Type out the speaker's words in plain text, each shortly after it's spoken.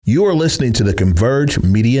You are listening to the Converge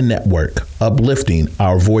Media Network, uplifting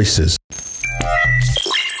our voices.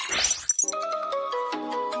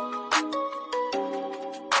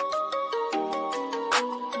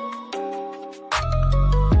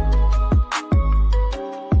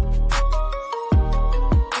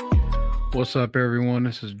 What's up, everyone?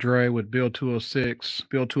 This is Dre with Bill 206,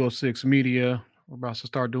 Bill 206 Media. We're about to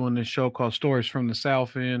start doing this show called Stories from the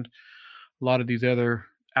South End. A lot of these other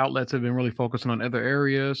outlets have been really focusing on other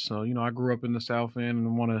areas. So, I grew up in the South End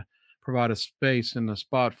and want to provide a space and a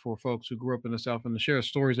spot for folks who grew up in the South End to share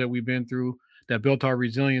stories that we've been through that built our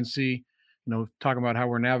resiliency, talking about how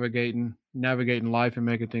we're navigating life and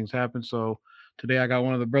making things happen. So today I got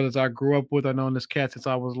one of the brothers I grew up with. I've known this cat since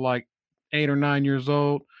I was like 8 or 9 years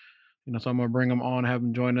old. So I'm gonna bring him on, have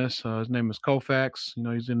him join us. His name is Koufax.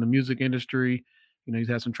 He's in the music industry. He's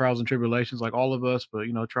had some trials and tribulations like all of us, but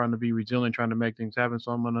trying to be resilient, trying to make things happen.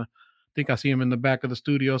 So I think I see him in the back of the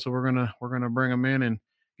studio. So we're gonna bring him in and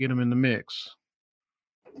get him in the mix.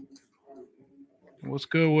 What's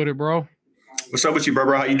good with it, bro? What's up with you,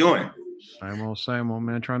 bro? How you doing? Same old,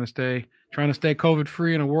 man. Trying to stay COVID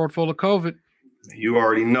free in a world full of COVID. You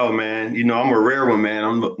already know, man. I'm a rare one, man.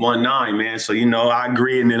 I'm 1'9", man. So I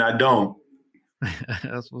agree and then I don't.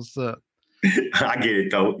 That's what's up. I get it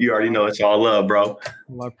though. You already know it's all love, bro.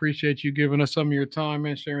 Well, I appreciate you giving us some of your time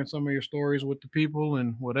and sharing some of your stories with the people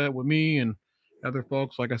and with me and other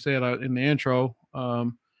folks. Like I said in the intro, I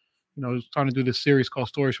was trying to do this series called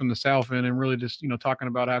Stories from the South End and really just, talking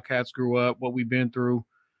about how cats grew up, what we've been through,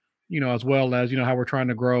 as well as, how we're trying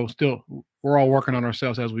to grow. Still, we're all working on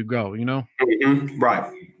ourselves as we go, Mm-hmm.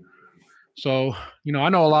 Right. So, I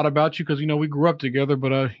know a lot about you because, we grew up together,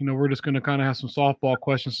 but, we're just going to kind of have some softball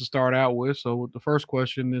questions to start out with. So the first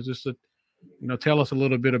question is just to, tell us a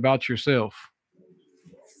little bit about yourself.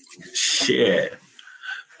 Shit.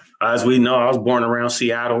 As we know, I was born around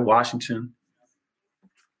Seattle, Washington.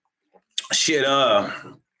 Shit,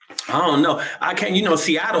 I don't know. I can't,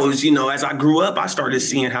 Seattle is, as I grew up, I started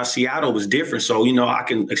seeing how Seattle was different. So, I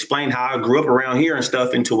can explain how I grew up around here and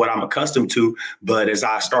stuff into what I'm accustomed to. But as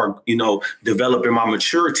I start, developing my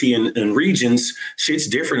maturity in regions, shit's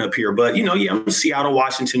different up here. But, I'm Seattle,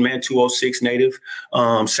 Washington, man, 206 native,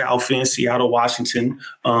 South End, Seattle, Washington.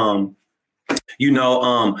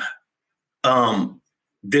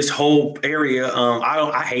 This whole area,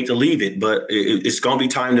 I hate to leave it, but it's going to be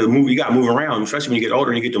time to move. You got to move around, especially when you get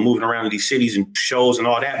older and you get to moving around in these cities and shows and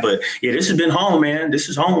all that. But yeah, this has been home, man. This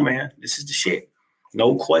is home, man. This is the shit.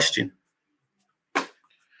 No question.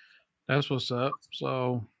 That's what's up.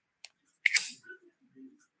 So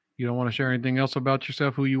you don't want to share anything else about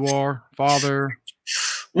yourself, who you are, father?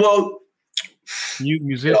 Well,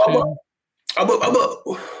 musician.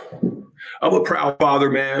 I'm a proud father,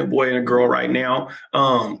 man, boy and a girl right now.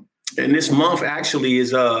 And this month actually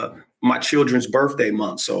is my children's birthday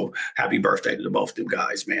month. So happy birthday to both of them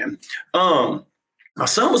guys, man. My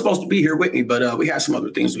son was supposed to be here with me, but we had some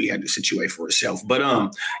other things we had to situate for ourselves. But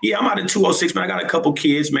yeah, I'm out of 206, man. I got a couple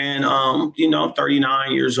kids, man. I'm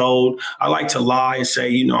 39 years old. I like to lie and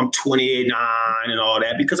say, I'm 28, 9 and all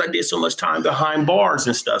that because I did so much time behind bars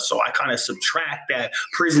and stuff. So I kind of subtract that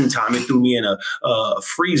prison time and threw me in a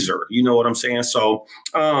freezer. You know what I'm saying? So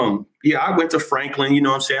yeah, I went to Franklin. You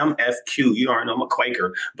know what I'm saying? I'm FQ. You already know I'm a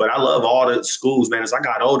Quaker, but I love all the schools, man. As I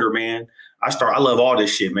got older, man, I love all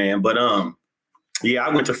this shit, man. But yeah,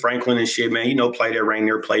 I went to Franklin and shit, man. Played at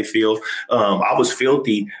Rainier Playfield. I was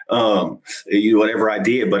filthy, whatever I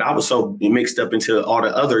did, but I was so mixed up into all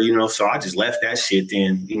the other, so I just left that shit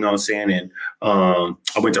then, you know what I'm saying? And I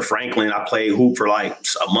went to Franklin. I played hoop for like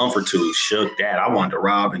a month or two. Shook that. I wanted to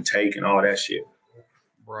rob and take and all that shit.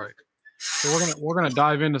 Right. So we're gonna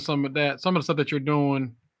dive into some of the stuff that you're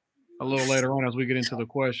doing a little later on as we get into the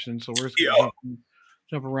questions. So we're just gonna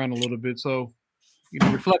jump around a little bit. So,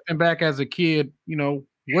 reflecting back as a kid,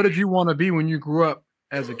 what did you want to be when you grew up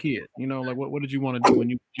as a kid? Like what did you want to do when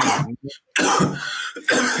you were young?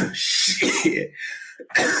 Shit.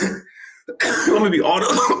 You want me to be all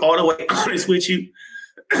the way honest with you?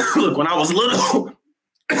 Look, when I was little,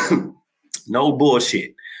 no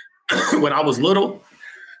bullshit. When I was little,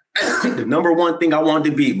 the number one thing I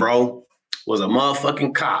wanted to be, bro, was a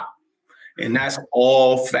motherfucking cop. And that's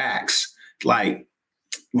all facts. Like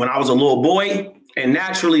when I was a little boy, and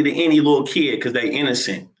naturally to any little kid, because they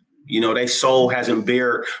innocent, You know, their soul hasn't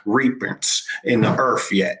bear reapers in the earth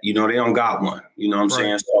yet. You know, they don't got one. You know what I'm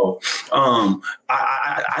saying? So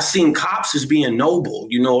I seen cops as being noble,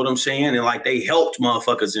 you know what I'm saying? And like they helped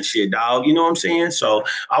motherfuckers and shit, dog. You know what I'm saying? So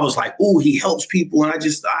I was like, ooh, he helps people. And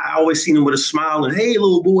I always seen him with a smile and, hey,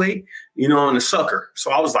 little boy, you know, and a sucker.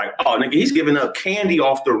 So I was like, oh, nigga, he's giving up candy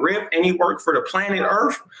off the rip and he worked for the planet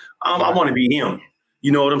Earth. I want to be him.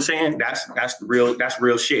 You know what I'm saying? That's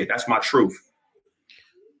real shit. That's my truth.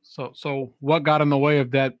 So what got in the way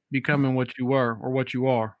of that becoming what you were or what you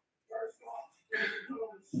are?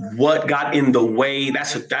 What got in the way?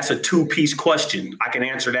 That's a two-piece question. I can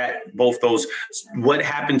answer that, both those. What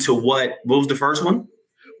happened to what? What was the first one?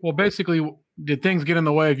 Well, basically, did things get in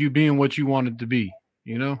the way of you being what you wanted to be?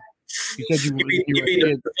 You know, you said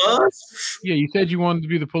you said you wanted to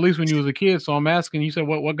be the police when you was a kid. So I'm asking. You said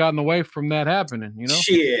what got in the way from that happening? You know,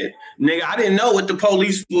 shit, nigga, I didn't know what the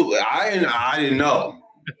police. I didn't know.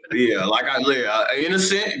 Yeah, like I live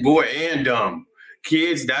innocent boy and dumb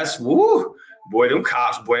kids. That's woo. Boy, them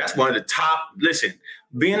cops, boy, that's one of the top. Listen,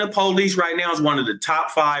 being a police right now is one of the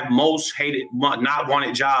top 5 most hated, not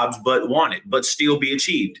wanted jobs, but wanted, but still be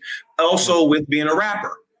achieved. Also with being a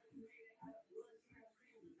rapper.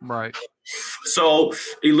 Right. So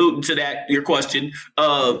alluding to that, your question,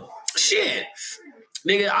 shit.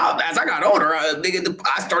 Nigga, as I got older,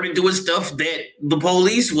 I started doing stuff that the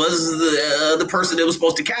police was the person that was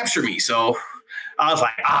supposed to capture me. So I was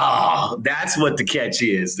like, that's what the catch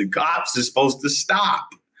is. The cops are supposed to stop.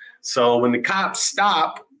 So when the cops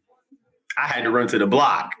stop, I had to run to the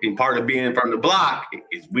block. And part of being from the block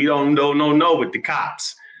is we don't know with the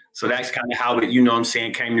cops. So that's kind of how it, you know what I'm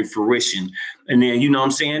saying, came to fruition. And then, you know what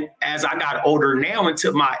I'm saying, as I got older now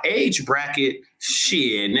into my age bracket,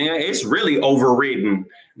 shit, man, it's really overridden.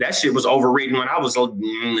 That shit was overridden when I was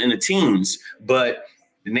in the teens. But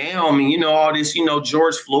now, I mean, you know, all this, you know,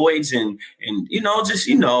 George Floyd's and you know, just,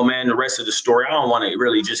 you know, man, the rest of the story. I don't want to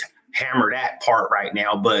really just hammer that part right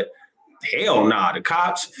now. But hell nah, the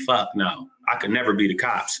cops, fuck no. I could never be the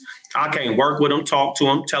cops. I can't work with them, talk to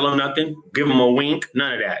them, tell them nothing, give them a wink,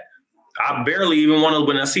 none of that. I barely even want to,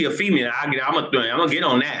 when I see a female, I'm gonna get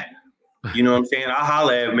on that. You know what I'm saying? I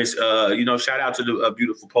holler at Miss, you know, shout out to the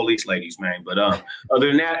beautiful police ladies, man. But other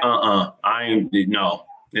than that, I ain't, no.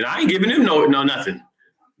 And I ain't giving them no nothing.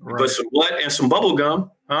 Right. But some what and some bubble gum,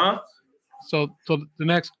 huh? So the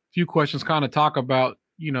next few questions kind of talk about,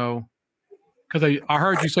 you know, because I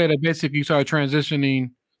heard you say that basically you started transitioning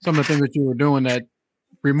some of the things that you were doing that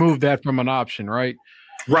removed that from an option, right?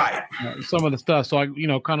 Right. Some of the stuff. So you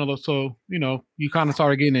know, you kind of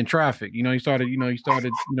started getting in traffic. You know, you started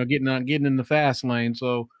getting in the fast lane.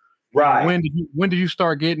 So right. When did you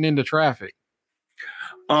start getting into traffic?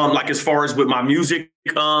 Like as far as with my music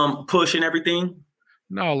push and everything?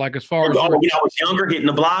 No, like as far as when I was younger, hitting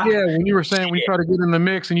the block. Yeah, when you were saying when you started getting in the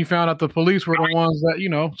mix and you found out the police were the ones that, you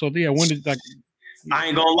know, so yeah, when did I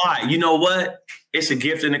ain't gonna lie. You know what? It's a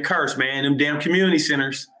gift and a curse, man. Them damn community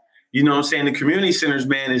centers. You know what I'm saying? The community centers,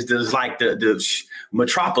 man, is like the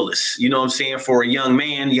metropolis, you know what I'm saying, for a young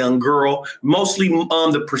man, young girl. Mostly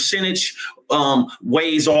the percentage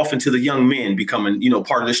weighs off into the young men becoming, you know,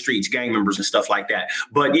 part of the streets, gang members and stuff like that.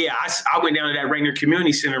 But yeah, I went down to that Rainier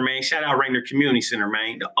Community Center, man. Shout out Rainier Community Center,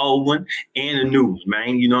 man. The old one and the new one,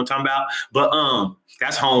 man. You know what I'm talking about? But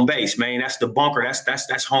that's home base, man. That's the bunker.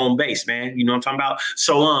 That's home base, man. You know what I'm talking about?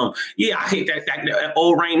 So yeah, I hit that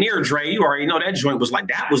old Rainier, Dre. You already know that joint was like,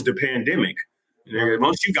 that was the pandemic.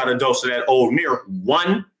 Once you got a dose of that old Near,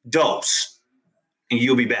 one dose, and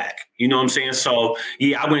you'll be back. You know what I'm saying? So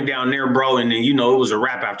yeah, I went down there, bro, and then, you know, it was a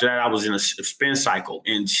wrap after that. I was in a spin cycle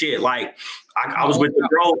and shit. Like I was with the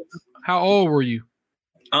bro. How old were you?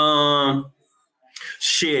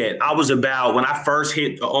 Shit, I was about, when I first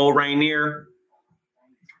hit the old Rainier,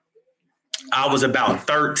 I was about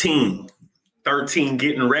 13,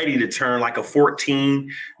 getting ready to turn like a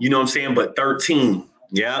 14, you know what I'm saying? But 13,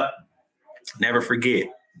 yep, never forget.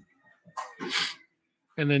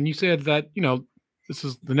 And then you said that, you know, this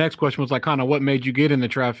is the next question was like kind of what made you get into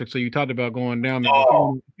traffic. So you talked about going down there.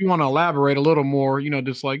 If you want to elaborate a little more, you know,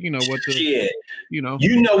 just like, you know, what the shit, you know,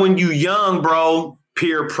 when you young, bro,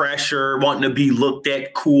 peer pressure, wanting to be looked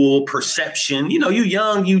at, cool, perception, you know, you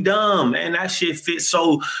young, you dumb, man, that shit fits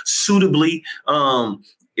so suitably.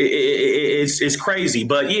 It's crazy.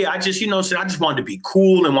 But yeah, I just, you know, I just wanted to be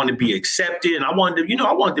cool and wanted to be accepted. And I wanted to, you know,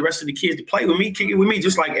 I wanted the rest of the kids to play with me, kick it with me,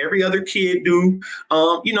 just like every other kid do,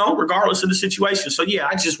 you know, regardless of the situation. So yeah,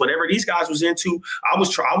 I just, whatever these guys was into, I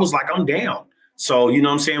was like, I'm down. So, you know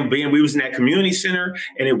what I'm saying? We was in that community center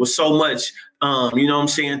and it was so much you know what I'm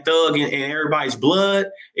saying, thug and everybody's blood,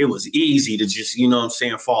 it was easy to just, you know what I'm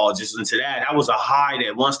saying, fall just into that. That was a high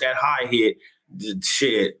that once that high hit,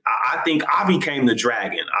 shit, I think I became the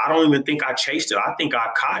dragon. I don't even think I chased it. I think I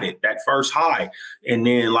caught it, that first high. And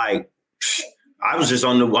then like, I was just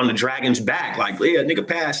on the dragon's back, like, yeah, nigga,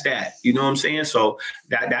 pass that. You know what I'm saying? So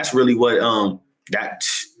that's really what that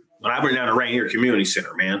when I went down to Rainier Community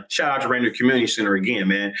Center, man. Shout out to Rainier Community Center again,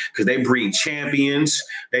 man, because they breed champions,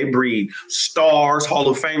 they breed stars, Hall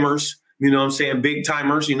of Famers. You know what I'm saying? Big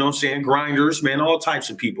timers, you know what I'm saying? Grinders, man, all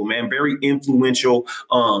types of people, man. Very influential,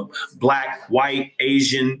 Black, white,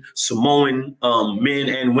 Asian, Samoan men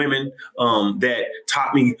and women that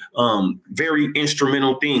taught me very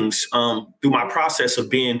instrumental things through my process of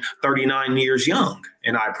being 39 years young.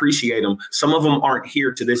 And I appreciate them. Some of them aren't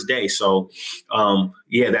here to this day. So,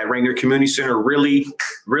 yeah, that Rainier Community Center really,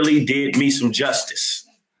 really did me some justice,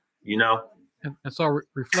 you know? And so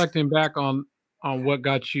reflecting back on what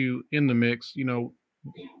got you in the mix, you know,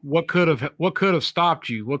 what could have stopped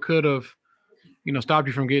you? What could have, you know, stopped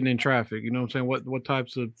you from getting in traffic? You know what I'm saying? What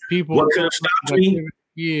types of people? What could have stopped me?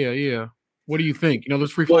 Yeah. What do you think? You know,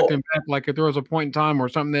 let's reflecting back, like if there was a point in time or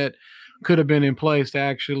something that could have been in place to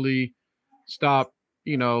actually stop,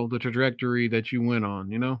 you know, the trajectory that you went on,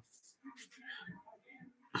 you know?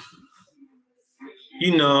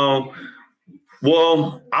 You know,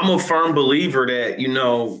 well, I'm a firm believer that, you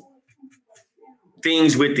know,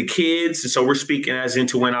 things with the kids. And so we're speaking as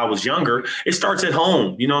into when I was younger, it starts at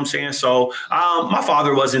home. You know what I'm saying? So my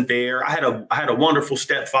father wasn't there. I had a wonderful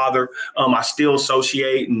stepfather. I still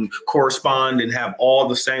associate and correspond and have all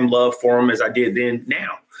the same love for him as I did then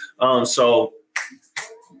now.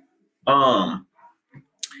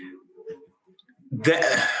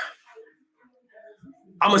 That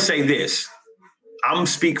I'm gonna say this. I'm gonna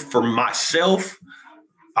speak for myself.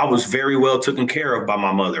 I was very well taken care of by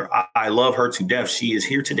my mother. I love her to death. She is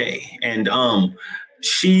here today. And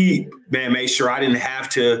she, man, made sure I didn't have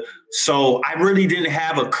to. So I really didn't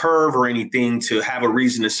have a curve or anything to have a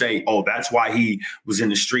reason to say, oh, that's why he was in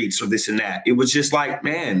the streets or this and that. It was just like,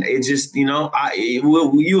 man, it just, you know,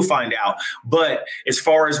 you'll find out. But as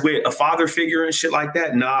far as with a father figure and shit like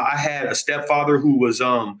that, nah, I had a stepfather who was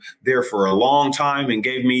there for a long time and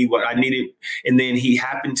gave me what I needed. And then he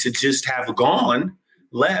happened to just have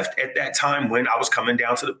left at that time when I was coming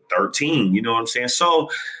down to the 13, you know what I'm saying? So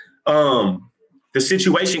the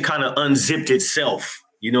situation kind of unzipped itself,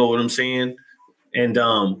 you know what I'm saying? And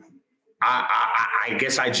I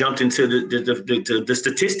guess I jumped into the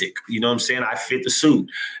statistic, you know what I'm saying? I fit the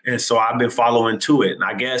suit. And so I've been following to it. And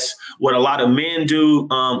I guess what a lot of men do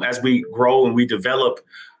as we grow and we develop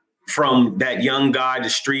from that young guy, the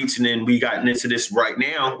streets, and then we gotten into this right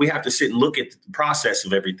now, we have to sit and look at the process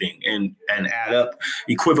of everything and add up,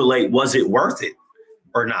 equivalate, was it worth it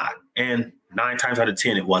or not? And 9 times out of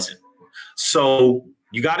 10, it wasn't. So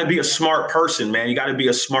you got to be a smart person, man. You got to be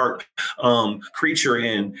a smart creature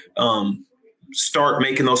and start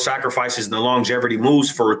making those sacrifices and the longevity moves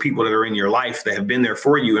for people that are in your life that have been there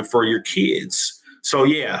for you and for your kids. So,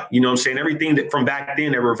 yeah, you know what I'm saying? Everything that from back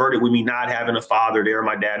then that reverted with me not having a father there,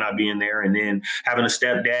 my dad not being there, and then having a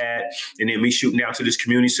stepdad, and then me shooting down to this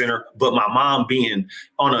community center. But my mom being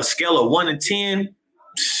on a scale of 1 to 10,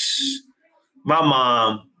 my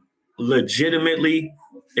mom legitimately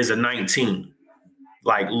is a 19,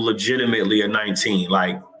 like legitimately a 19,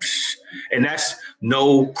 like, and that's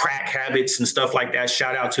no crack habits and stuff like that.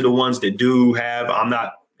 Shout out to the ones that do have. I'm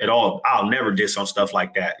not at all. I'll never diss on stuff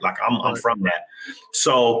like that. Like I'm from that.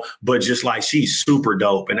 So, but just like she's super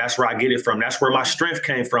dope. And that's where I get it from. That's where my strength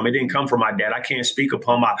came from. It didn't come from my dad. I can't speak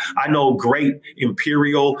upon I know great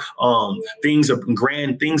imperial things,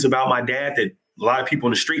 grand things about my dad that a lot of people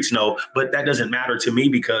in the streets know, but that doesn't matter to me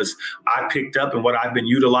because I picked up and what I've been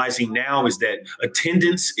utilizing now is that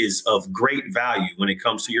attendance is of great value when it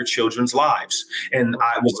comes to your children's lives. And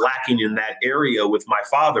I was lacking in that area with my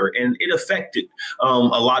father, and it affected a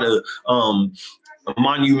lot of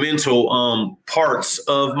monumental parts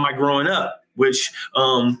of my growing up, which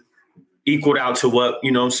equaled out to what,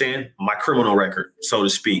 you know what I'm saying, my criminal record, so to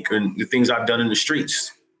speak, and the things I've done in the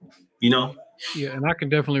streets, you know? Yeah, and I can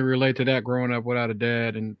definitely relate to that growing up without a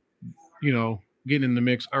dad and, you know, getting in the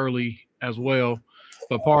mix early as well.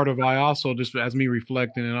 But part of I also just as me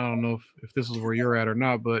reflecting, and I don't know if this is where you're at or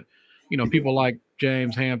not, but you know, people like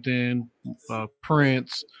James Hampton,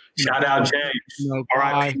 Prince, shout out James, you know,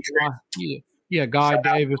 Guy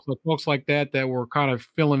Davis, so folks like that were kind of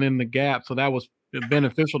filling in the gap. So that was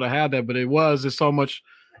beneficial to have that, but there's so much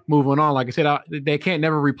moving on. Like I said, they can't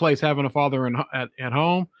never replace having a father at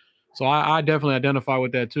home. So I definitely identify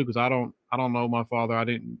with that too, because I don't know my father. I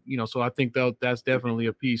didn't, you know, so I think that's definitely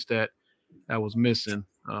a piece that that was missing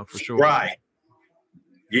for sure. Right.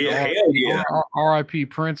 Yeah, hell yeah. R.I.P.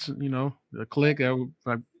 Prince, the clique.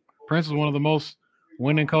 Prince is one of the most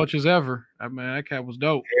winning coaches ever. I mean, that cat was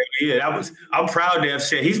dope. Yeah, I'm proud to have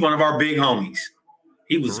said he's one of our big homies.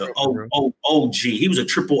 He was an OG. He was a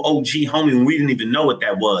triple OG homie, and we didn't even know what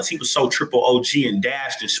that was. He was so triple OG and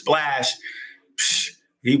dashed and splashed.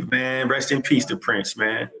 Man, rest in peace to Prince,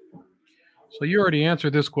 man. So you already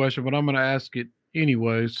answered this question, but I'm going to ask it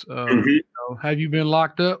anyways. Have you been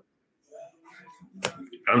locked up?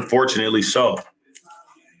 Unfortunately, so.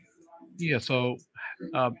 Yeah. So,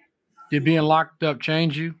 did being locked up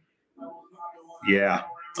change you? Yeah.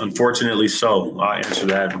 Unfortunately, so. I'll answer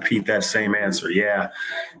that. Repeat that same answer. Yeah,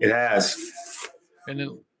 it has.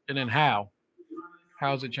 And then how?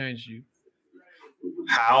 How has it changed you?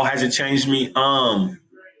 How has it changed me?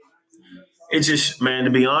 It just, man, to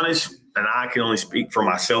be honest, and I can only speak for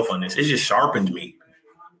myself on this, it just sharpened me.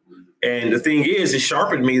 And the thing is, it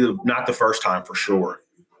sharpened me not the first time for sure.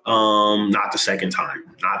 Not the second time,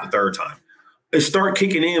 not the third time. It started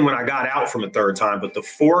kicking in when I got out from the third time, but the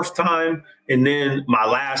fourth time, and then my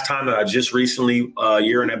last time that I just recently, about a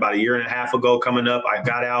year and a half ago coming up, I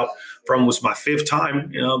got out from was my fifth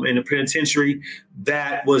time in the penitentiary.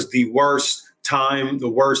 That was the worst time, the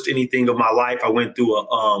worst anything of my life. I went through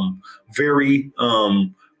a very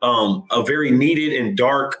needed and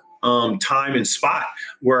dark time and spot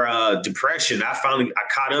where depression, I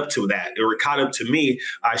caught up to that. Or it caught up to me.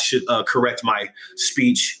 I should correct my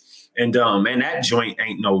speech. And man, that joint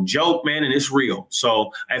ain't no joke, man, and it's real.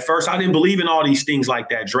 So at first I didn't believe in all these things like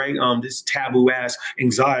that, Drake, this taboo ass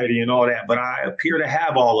anxiety and all that, but I appear to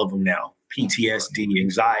have all of them now. PTSD,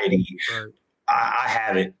 anxiety. Right. I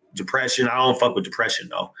have it. Depression. I don't fuck with depression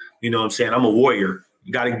though. You know what I'm saying? I'm a warrior.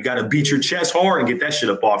 You gotta beat your chest hard and get that shit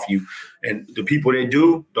up off you. And the people that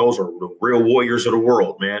do, those are the real warriors of the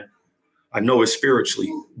world, man. I know it spiritually,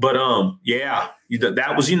 but yeah,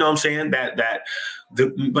 that was, you know what I'm saying,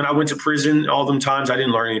 when I went to prison, all them times I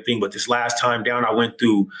didn't learn anything, but this last time down, I went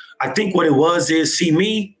through, I think what it was is, see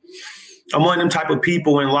me, I'm one of them type of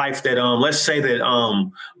people in life that, let's say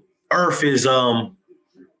that Earth is a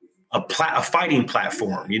fighting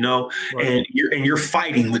platform, right. and you're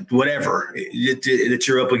fighting with whatever that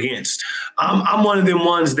you're up against. I'm one of them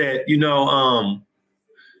ones that, you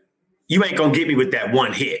ain't gonna get me with that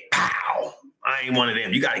one hit. Pow! I ain't one of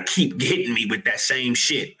them. You got to keep hitting me with that same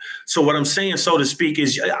shit. So what I'm saying, so to speak,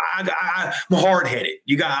 is I'm hard headed.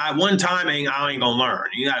 You got one time I ain't gonna learn.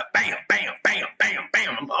 You got to bam, bam, bam, bam,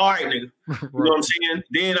 bam. I'm all right, nigga. Right. You know what I'm saying?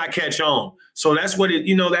 Then I catch on. So that's what it.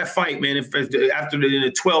 That fight, man. If after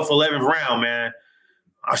the 12th, 11th round, man,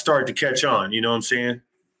 I started to catch on. You know what I'm saying?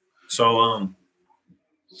 So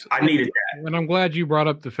I needed that. And I'm glad you brought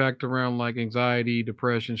up the fact around like anxiety,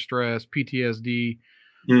 depression, stress, PTSD.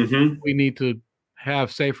 Mm-hmm. We need to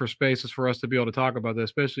have safer spaces for us to be able to talk about that,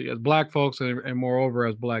 especially as Black folks and moreover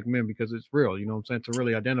as Black men, because it's real, you know what I'm saying, to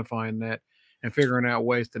really identifying that and figuring out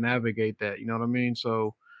ways to navigate that, you know what I mean?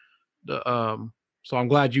 So so I'm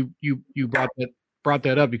glad you brought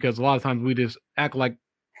that up, because a lot of times we just act like,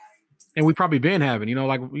 and we probably been having,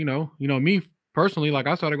 me personally, like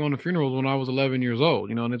I started going to funerals when I was 11 years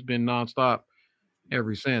old, and it's been nonstop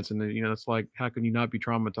ever since. And then, it's like, how can you not be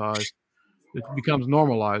traumatized? It becomes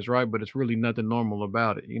normalized, right? But it's really nothing normal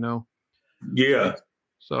about it, Yeah.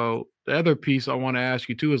 So the other piece I want to ask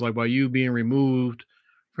you too is like, by you being removed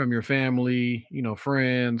from your family,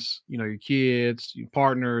 friends, your kids, your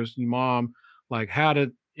partners, your mom, like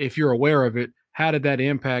if you're aware of it, how did that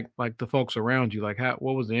impact like the folks around you? Like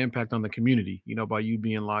what was the impact on the community, by you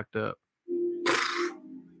being locked up?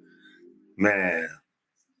 Man.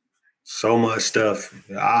 So much stuff.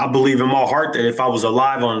 I believe in my heart that if I was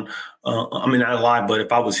alive not alive, but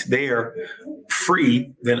if I was there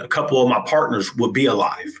free, then a couple of my partners would be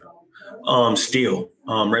alive. Still,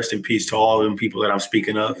 rest in peace to all of them people that I'm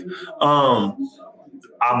speaking of.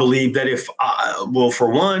 I believe that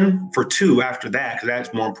for two after that, because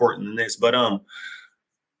that's more important than this. But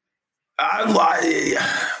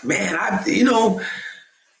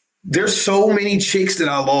there's so many chicks that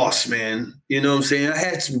I lost, man. You know what I'm saying? I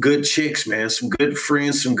had some good chicks, man, some good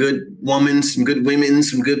friends, some good women, some good women,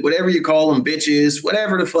 some good, whatever you call them, bitches,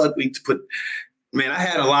 whatever the fuck we put. Man, I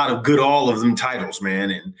had a lot of good, all of them titles,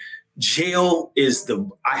 man. And jail is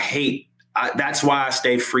that's why I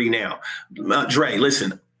stay free now. Dre,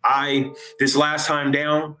 listen, this last time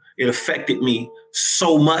down, it affected me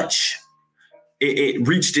so much. It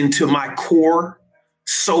reached into my core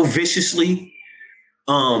so viciously.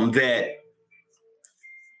 That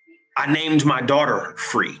I named my daughter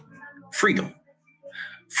Freedom.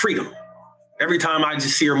 Every time I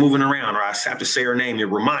just see her moving around or I have to say her name,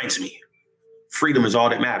 it reminds me freedom is all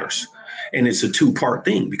that matters. And it's a 2-part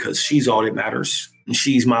thing because she's all that matters and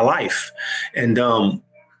she's my life. And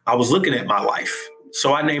I was looking at my life.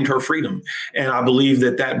 So I named her Freedom. And I believe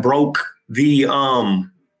that broke the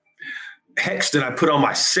hex that I put on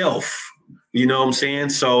myself. You know what I'm saying?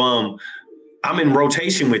 So I'm in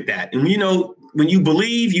rotation with that. And, you know, when you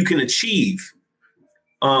believe, you can achieve.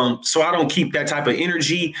 So I don't keep that type of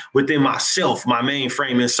energy within myself, my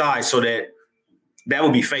mainframe inside, so that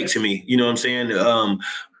would be fake to me. You know what I'm saying?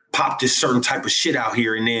 Pop this certain type of shit out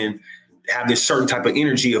here and then have this certain type of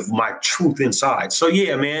energy of my truth inside. So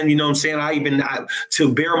yeah, man, you know what I'm saying?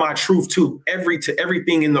 To bear my truth to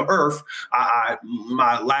everything in the earth.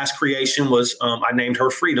 My last creation was, I named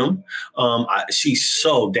her Freedom. She's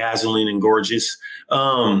so dazzling and gorgeous.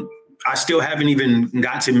 I still haven't even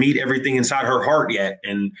got to meet everything inside her heart yet.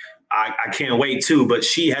 And I can't wait to, but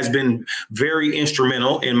she has been very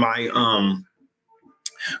instrumental in my,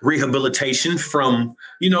 rehabilitation from,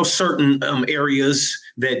 you know, certain areas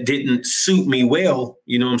that didn't suit me well,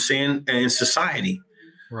 you know what I'm saying, in society.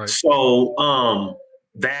 Right. So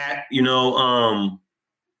that,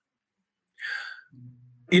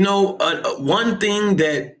 one thing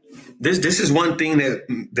that this is one thing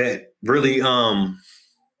that really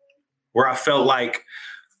where I felt like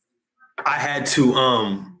I had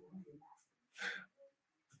to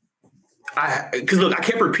because look, I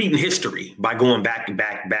kept repeating history by going back.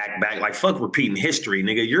 Like, fuck repeating history,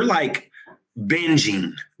 nigga. You're like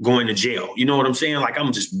binging going to jail. You know what I'm saying? Like,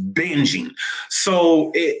 I'm just binging.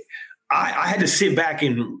 So I had to sit back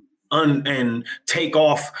and take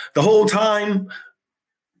off the whole time.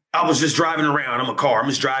 I was just driving around. I'm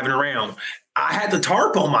just driving around. I had the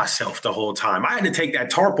tarp on myself the whole time. I had to take that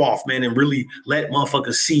tarp off, man, and really let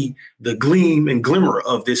motherfuckers see the gleam and glimmer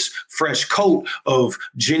of this fresh coat of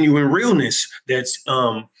genuine realness that's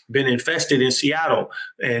been infested in Seattle.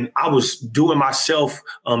 And I was doing myself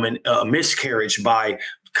a miscarriage by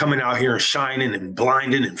coming out here and shining and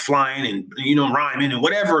blinding and flying and, you know, rhyming and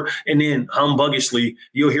whatever. And then humbuggishly,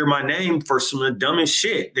 you'll hear my name for some of the dumbest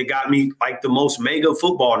shit that got me like the most mega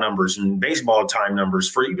football numbers and baseball time numbers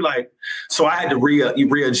for you. Like, so I had to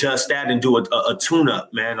readjust that and do a tune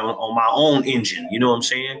up, man, on my own engine. You know what I'm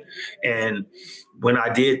saying? And when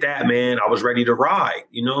I did that, man, I was ready to ride.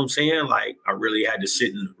 You know what I'm saying? Like, I really had to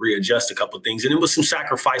sit and readjust a couple of things. And it was some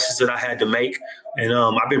sacrifices that I had to make. And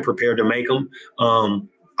I've been prepared to make them.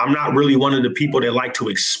 I'm not really one of the people that like to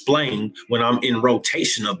explain when I'm in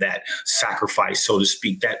rotation of that sacrifice, so to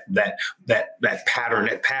speak, that pattern,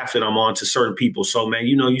 that path that I'm on to certain people. So, man,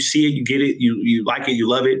 you know, you see it, you get it, you like it, you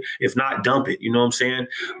love it. If not, dump it. You know what I'm saying?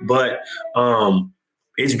 But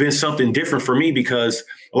it's been something different for me because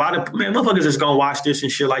a lot of motherfuckers is gonna watch this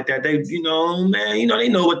and shit like that. They, they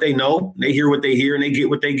know what they know. They hear what they hear and they get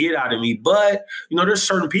what they get out of me. But, you know, there's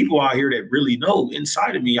certain people out here that really know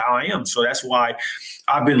inside of me how I am. So that's why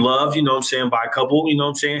I've been loved, you know what I'm saying, by a couple, you know what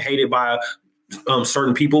I'm saying, hated by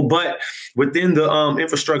certain people. But within the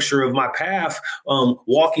infrastructure of my path,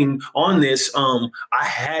 walking on this, I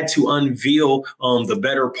had to unveil the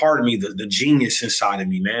better part of me, the genius inside of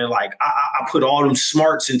me, man. Like I put all them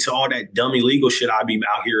smarts into all that dumb illegal shit I be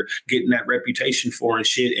out here getting that reputation for and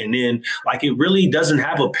shit. And then like it really doesn't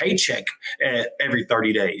have a paycheck every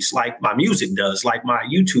 30 days like my music does, like my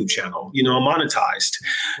YouTube channel, you know, monetized.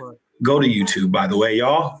 Right. Go to YouTube, by the way,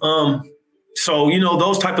 y'all. So, you know,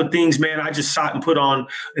 those type of things, man, I just sat and put on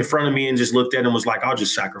in front of me and just looked at and was like, I'll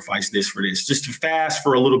just sacrifice this for this, just to fast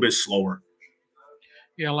for a little bit slower.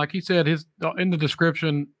 Yeah, like he said, in the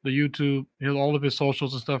description, the YouTube, all of his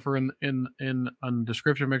socials and stuff are in the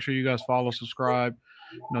description. Make sure you guys follow, subscribe,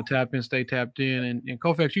 you know, tap in, stay tapped in. And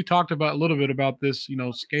Koufax, you talked about a little bit about this, you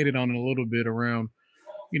know, skated on it a little bit around,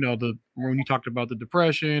 you know, when you talked about the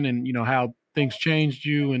depression and, you know, how things changed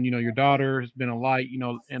you and, you know, your daughter has been a light, you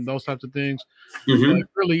know, and those types of things. Mm-hmm. But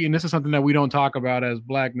really, and this is something that we don't talk about as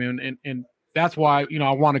Black men. And that's why, you know,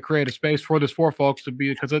 I want to create a space for folks to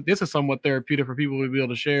be, because this is somewhat therapeutic for people to be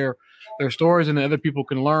able to share their stories and other people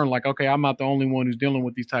can learn like, okay, I'm not the only one who's dealing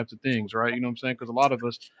with these types of things. Right. You know what I'm saying? Because a lot of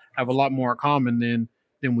us have a lot more in common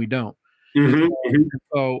than we don't. Mm-hmm.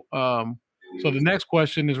 So the next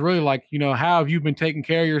question is really like, you know, how have you been taking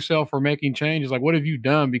care of yourself or making changes? Like, what have you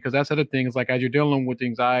done? Because that's the other thing is like, as you're dealing with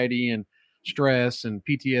anxiety and stress and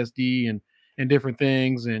PTSD and different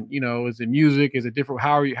things. And, you know, is it music? Is it different?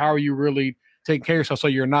 How are you really taking care of yourself? So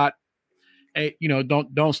you're not, you know,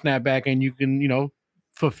 don't snap back and you can, you know,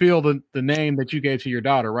 fulfill the name that you gave to your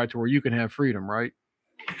daughter, right? To where you can have freedom, right?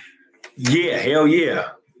 Yeah. Hell yeah.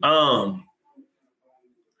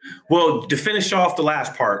 Well, to finish off the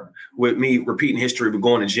last part with me repeating history but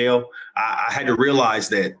going to jail, I had to realize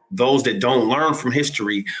that those that don't learn from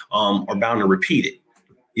history are bound to repeat it,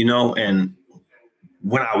 and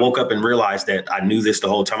when I woke up and realized that I knew this the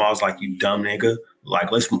whole time, I was like, you dumb nigga.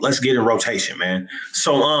 Like, let's get in rotation, man.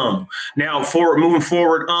 So now moving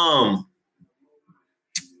forward, I'm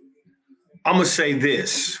gonna say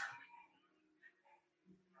this.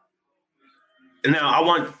 Now I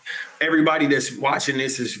want everybody that's watching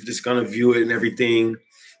this is just gonna view it and everything.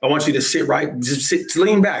 I want you to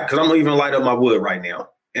lean back, because I'm gonna even light up my wood right now.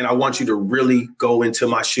 And I want you to really go into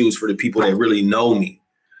my shoes for the people that really know me.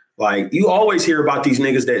 Like, you always hear about these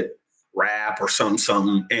niggas that rap or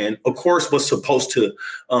something. And of course, what's supposed to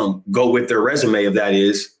go with their resume of that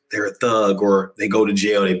is they're a thug, or they go to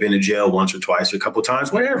jail. They've been to jail once or twice, a couple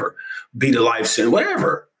times, whatever. Beat a life sentence,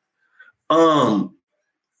 whatever.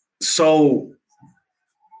 So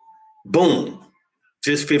boom,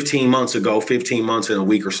 just 15 months and a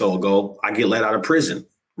week or so ago, I get let out of prison,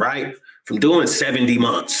 right? From doing 70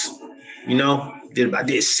 months, I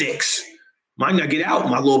did 6. Might not get out.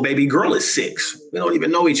 My little baby girl is 6. We don't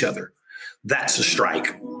even know each other. That's a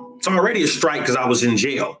strike. It's already a strike because I was in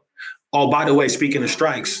jail. Oh, by the way, speaking of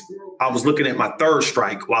strikes, I was looking at my 3rd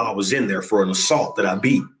strike while I was in there for an assault that I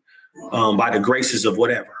beat by the graces of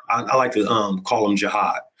whatever. I like to call them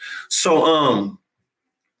jihad. So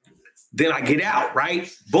then I get out,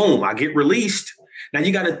 right? Boom, I get released. Now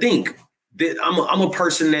you got to think that I'm a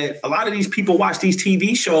person that a lot of these people watch these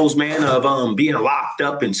TV shows, man, of being locked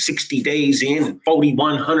up in 60 days in and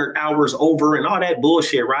 4,100 hours over and all that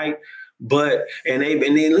bullshit, right? But and then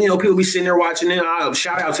people be sitting there watching it. I'll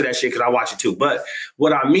shout out to that shit because I watch it too. But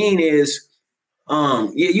what I mean is,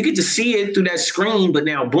 you get to see it through that screen, but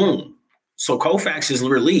now boom. So Koufax is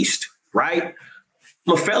released, right?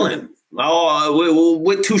 I'm a felon.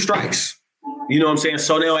 With 2 strikes. You know what I'm saying?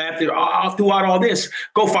 So now throughout all this,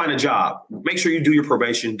 go find a job. Make sure you do your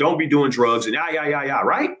probation. Don't be doing drugs and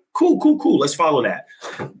right? Cool. Let's follow that.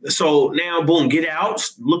 So now, boom, get out,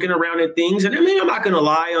 looking around at things. And I mean, I'm not going to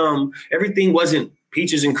lie. Everything wasn't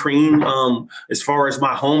peaches and cream as far as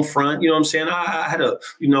my home front. You know what I'm saying? I had a,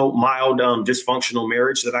 mild dysfunctional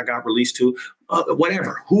marriage that I got released to.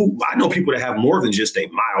 Whatever. I know people that have more than just a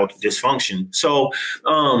mild dysfunction. So,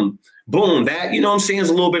 boom, that, you know what I'm saying, is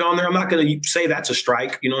a little bit on there. I'm not going to say that's a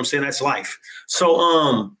strike. You know what I'm saying? That's life.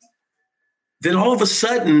 So then all of a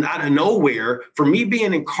sudden, out of nowhere, for me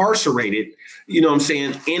being incarcerated, you know what I'm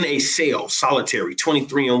saying, in a cell, solitary,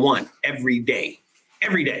 23-1, every day,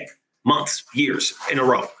 months, years in a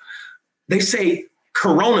row, they say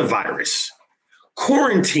coronavirus,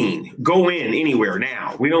 quarantine, go in anywhere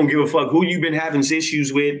now. We don't give a fuck who you've been having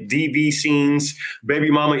issues with, DV scenes,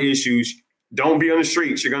 baby mama issues. Don't be on the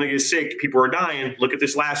streets. You're going to get sick. People are dying. Look at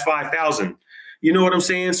this last 5,000. You know what I'm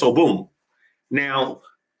saying? So boom. Now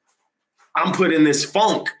I'm put in this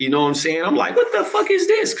funk. You know what I'm saying? I'm like, what the fuck is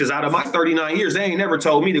this? Because out of my 39 years, they ain't never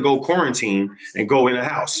told me to go quarantine and go in a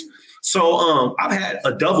house. So I've had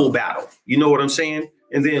a double battle. You know what I'm saying?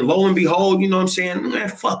 And then lo and behold, you know what I'm saying? Man,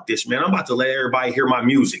 fuck this, man. I'm about to let everybody hear my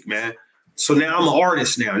music, man. So now I'm an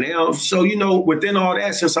artist now. So, within all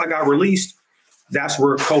that, since I got released, that's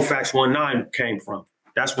where Koufax 19 came from.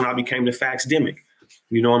 That's when I became the Faxdemic.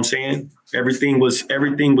 You know what I'm saying? Everything was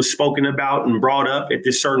spoken about and brought up at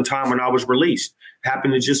this certain time when I was released.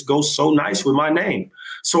 Happened to just go so nice with my name.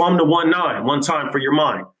 So I'm the 19, one time for your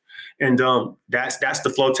mind. And that's the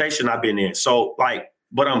flotation I've been in. So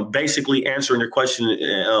but I'm basically answering your question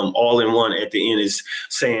all in one at the end is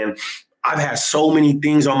saying, I've had so many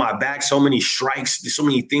things on my back, so many strikes, so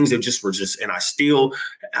many things that and I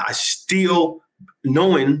still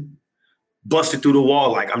knowing busted through the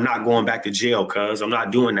wall. Like, I'm not going back to jail, cuz I'm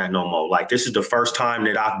not doing that no more. Like, this is the first time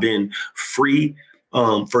that I've been free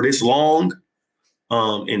for this long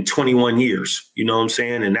in 21 years. You know what I'm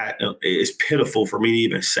saying? And that is pitiful for me to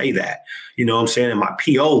even say that. You know what I'm saying? And my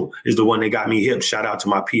PO is the one that got me hip. Shout out to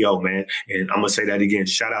my PO, man. And I'm going to say that again.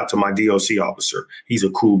 Shout out to my DOC officer. He's a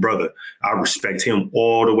cool brother. I respect him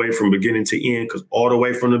all the way from beginning to end, because all the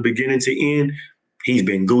way from the beginning to end, he's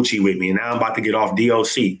been Gucci with me. And now I'm about to get off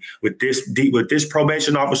DOC with this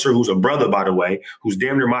probation officer, who's a brother, by the way, who's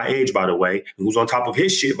damn near my age, by the way, and who's on top of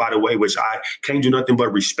his shit, by the way, which I can't do nothing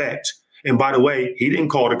but respect. And by the way, he didn't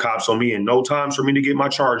call the cops on me in no times for me to get my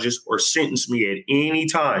charges or sentence me at any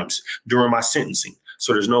times during my sentencing.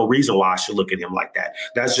 So there's no reason why I should look at him like that.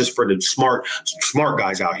 That's just for the smart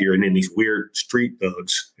guys out here. And then these weird street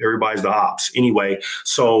thugs, everybody's the ops. Anyway,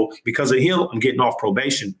 so because of him, I'm getting off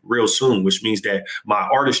probation real soon, which means that my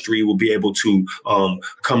artistry will be able to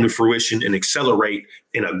come to fruition and accelerate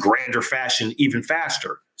in a grander fashion even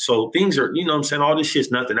faster. So things are, you know what I'm saying? All this shit's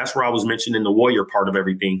nothing. That's where I was mentioning the warrior part of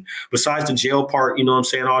everything. Besides the jail part, you know what I'm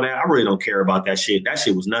saying? All that. I really don't care about that shit. That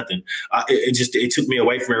shit was nothing. It took me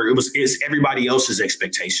away from it. It's everybody else's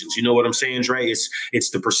expectations. You know what I'm saying, Dre? It's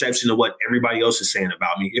the perception of what everybody else is saying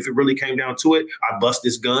about me. If it really came down to it, I bust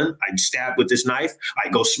this gun, I stab with this knife, I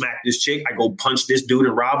go smack this chick, I go punch this dude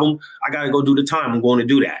and rob him. I got to go do the time. I'm going to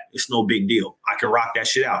do that. It's no big deal. I can rock that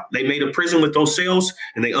shit out. They made a prison with those cells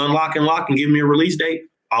and they unlock and lock and give me a release date.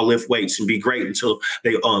 I'll lift weights and be great until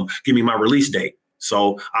they give me my release date.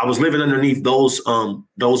 So I was living underneath those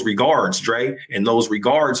regards, Dre, and those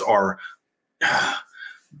regards are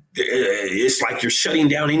it's like you're shutting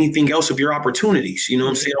down anything else of your opportunities. You know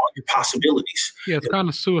what I'm saying? All your possibilities. Yeah, it's kind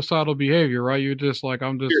of suicidal behavior, right? You're just like,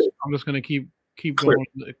 I'm just going to keep going.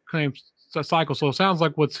 Claims cycle. So it sounds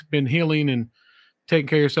like what's been healing and taking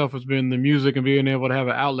care of yourself has been the music and being able to have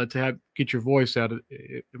an outlet to get your voice out.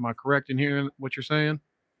 Am I correct in hearing what you're saying?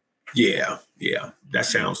 Yeah. That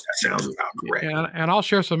sounds about correct. And I'll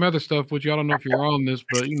share some other stuff with you. I don't know if you're on this,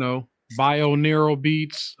 but bio-neural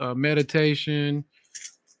beats, meditation,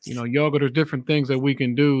 yoga. There's different things that we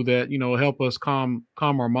can do that help us calm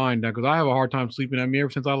our mind down. Because I have a hard time sleeping. I mean, ever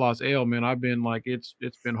since I lost Ale, man, I've been like it's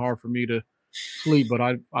been hard for me to sleep. But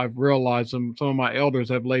I've realized some of my elders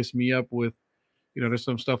have laced me up with. There's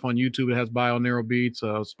some stuff on YouTube that has bio-neural beats,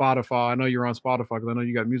 Spotify. I know you're on Spotify because I know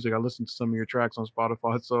you got music. I listened to some of your tracks on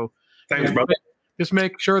Spotify. So thanks, brother. Just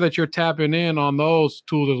make sure that you're tapping in on those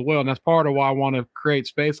tools as well. And that's part of why I want to create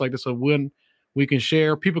space like this. So when we can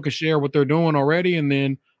share, people can share what they're doing already. And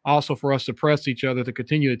then also for us to press each other to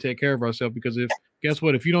continue to take care of ourselves. Because guess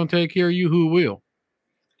what? If you don't take care of you, who will?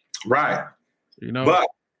 Right. But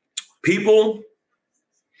people,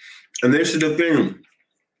 and this is the thing,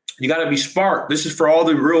 you got to be smart. This is for all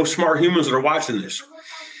the real smart humans that are watching this.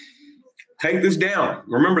 Take this down.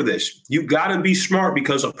 Remember this. You got to be smart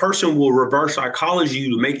because a person will reverse psychology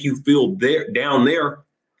you to make you feel down there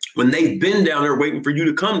when they've been down there waiting for you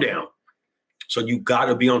to come down. So you got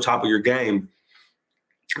to be on top of your game.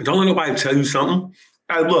 Don't let nobody tell you something.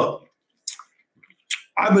 Hey, look,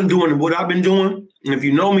 I've been doing what I've been doing. And if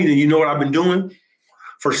you know me, then you know what I've been doing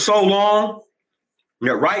for so long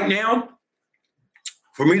that right now,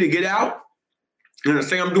 for me to get out and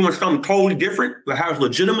say I'm doing something totally different that has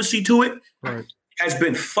legitimacy to it, right, has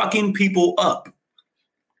been fucking people up.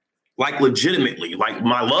 Like legitimately, like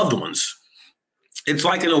my loved ones. It's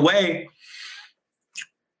like in a way,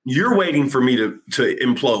 you're waiting for me to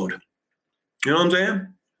implode. You know what I'm saying?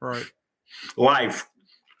 Right. Life.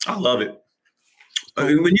 I love it.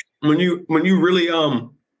 I mean, when you really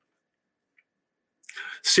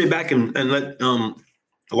sit back and let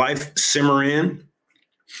life simmer in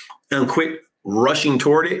and quit rushing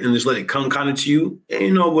toward it and just let it come kind of to you,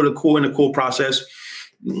 and with a cool process,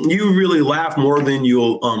 you really laugh more than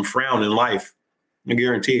you'll frown in life. I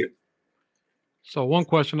guarantee it. So one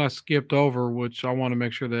question I skipped over, which I want to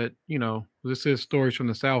make sure that, this is Stories from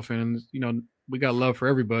the South End. We got love for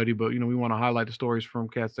everybody, but, we want to highlight the stories from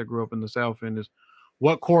cats that grew up in the South End. Is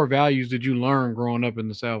what core values did you learn growing up in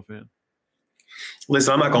the South End?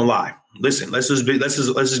 Listen, I'm not going to lie. Listen, let's just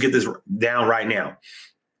get this down right now.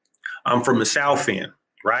 I'm from the South End,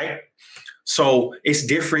 right? So it's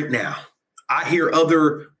different now. I hear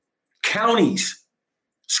other counties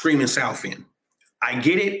screaming South End. I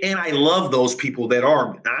get it, and I love those people that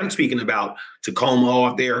are. I'm speaking about Tacoma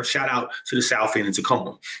out there. Shout out to the South End in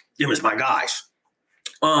Tacoma. Them is my guys.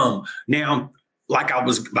 Now, like I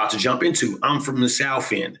was about to jump into, I'm from the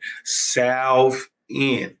South End. South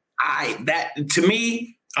End. To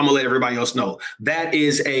me, I'm gonna let everybody else know that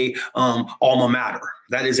is a alma mater.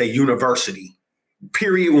 That is a university.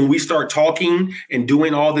 Period. When we start talking and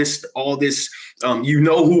doing all this,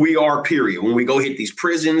 who we are, period. When we go hit these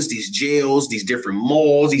prisons, these jails, these different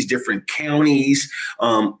malls, these different counties,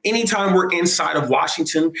 anytime we're inside of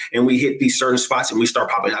Washington and we hit these certain spots and we start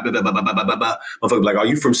popping up, motherfuckers like, are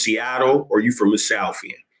you from Seattle or are you from the South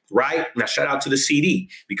End? Right? Now, shout out to the CD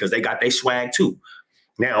because they got their swag too.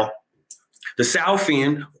 Now, the South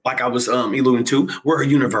End, like I was alluding to, we're a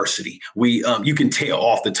university. You can tell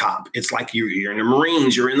off the top. It's like you're in the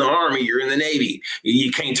Marines, you're in the Army, you're in the Navy.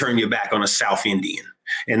 You can't turn your back on a South Indian.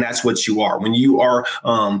 And that's what you are. When you are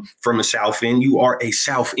from the South End, you are a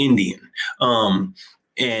South Indian.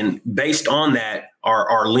 And based on that,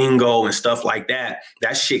 our lingo and stuff like that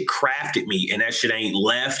shit crafted me. And that shit ain't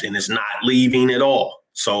left and it's not leaving at all.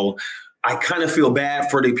 So I kind of feel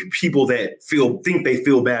bad for the people that think they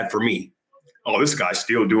feel bad for me. Oh, this guy's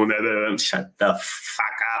still doing that. Shut the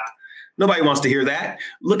fuck up. Nobody wants to hear that.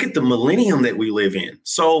 Look at the millennium that we live in.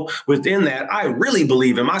 So within that, I really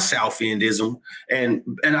believe in my South Endism, and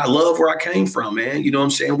I love where I came from, man. You know what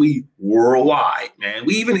I'm saying? We worldwide, man.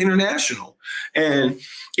 We even international. And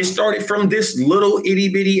it started from this little itty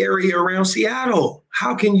bitty area around Seattle.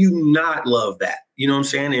 How can you not love that? You know what I'm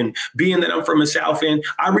saying? And being that I'm from the South End,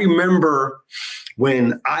 I remember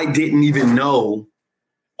when I didn't even know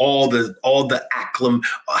all the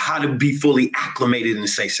how to be fully acclimated and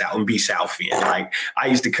say South and be South End. Like I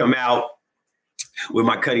used to come out with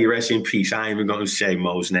my Cuddy, rest in peace. I ain't even gonna say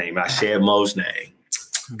Mo's name. I said Mo's name.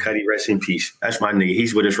 Cuddy, rest in peace. That's my nigga.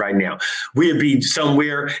 He's with us right now. We'd be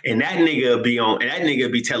somewhere and that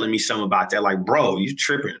nigga be telling me something about that. Like, bro, you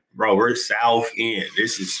tripping, bro. We're South End.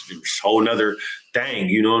 This is a whole nother thing.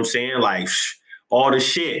 You know what I'm saying? Like all the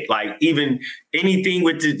shit, like even anything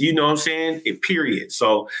with the, you know what I'm saying? Period.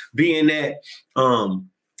 So being that,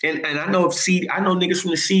 and I know I know niggas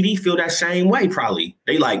from the CD feel that same way probably.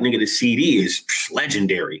 They like, nigga, the CD is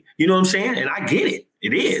legendary. You know what I'm saying? And I get it.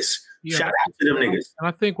 It is. Yeah. Shout out to them niggas. And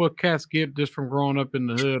I think what cats get just from growing up in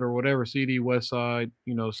the hood or whatever, CD, West Side,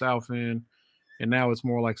 you know, South End, and now it's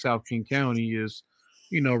more like South King County is,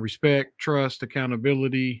 you know, respect, trust,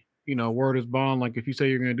 accountability. You know, word is bond. Like if you say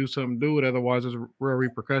you're going to do something, do it. Otherwise, there's real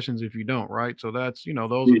repercussions if you don't. Right. So that's, you know,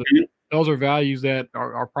 those are values that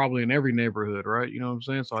are probably in every neighborhood. Right. You know what I'm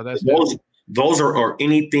saying? So that's those are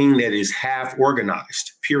anything that is half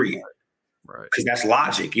organized, period. Right. Because that's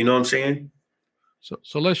logic. You know what I'm saying?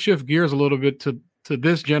 So let's shift gears a little bit to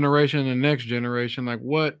this generation and the next generation. Like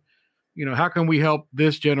what, you know, how can we help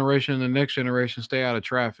this generation and the next generation stay out of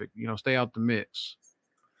traffic, you know, stay out the mix?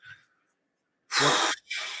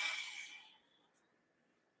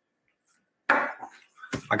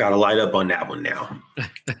 I got to light up on that one now.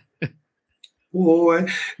 Boy.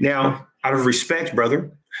 Now, out of respect, brother,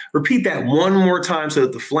 repeat that one more time so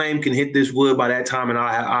that the flame can hit this wood by that time. And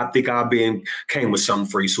I think came with something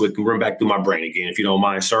for you so it can run back through my brain again, if you don't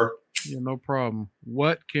mind, sir. Yeah, no problem.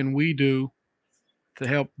 What can we do to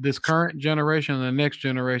help this current generation and the next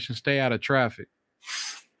generation stay out of traffic?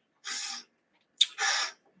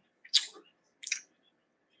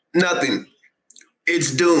 Nothing.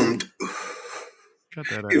 It's doomed. Cut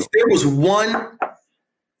that out. If there was one,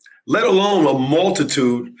 let alone a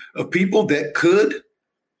multitude of people that could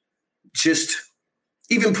just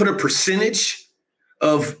even put a percentage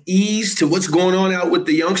of ease to what's going on out with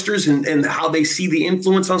the youngsters and how they see the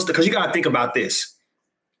influence on stuff. Because you got to think about this.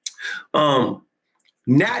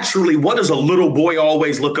 Naturally, what does a little boy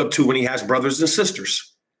always look up to when he has brothers and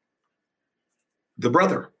sisters? The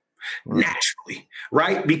brother. Right. Naturally,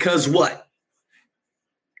 right? Because what?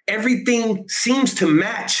 Everything seems to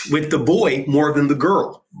match with the boy more than the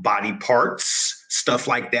girl. Body parts, stuff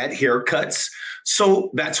like that, haircuts.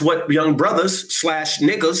 So that's what young brothers /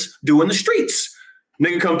 niggas do in the streets.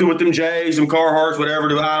 Nigga come through with them J's, them Carhartts, whatever.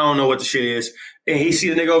 I don't know what the shit is. And he see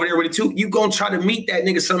the nigga over there with it too. You gonna try to meet that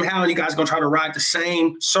nigga somehow, and you guys gonna try to ride the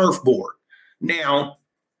same surfboard. Now,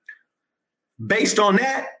 based on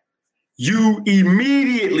that, you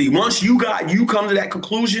immediately, once you come to that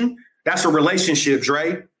conclusion, that's a relationship,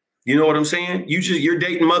 Dre. You know what I'm saying? You're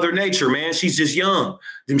dating Mother Nature, man. She's just young.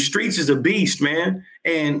 Them streets is a beast, man.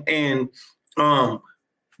 And the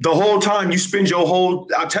whole time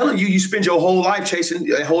I'm telling you, you spend your whole life chasing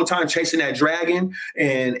that dragon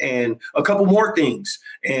and a couple more things.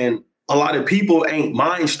 And a lot of people ain't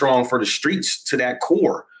mind strong for the streets to that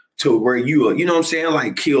core, to where you know what I'm saying?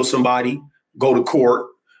 Like kill somebody, go to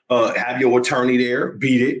court, have your attorney there,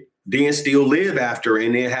 beat it, then still live after,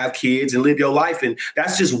 and then have kids and live your life. And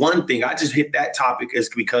that's just one thing. I just hit that topic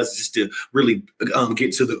because just to really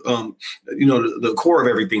get to the, the core of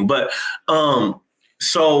everything. But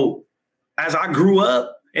so as I grew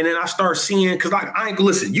up, and then I start seeing, because I ain't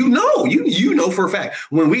listen, you know for a fact,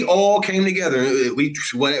 when we all came together, we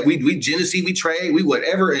Genesee, we trade, we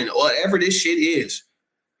whatever, and whatever this shit is,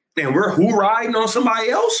 and we're riding on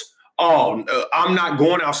somebody else. Oh, I'm not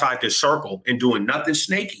going outside this circle and doing nothing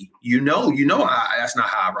snaky. You know, that's not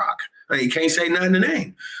how I rock. You can't say nothing to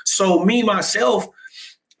name. So me, myself,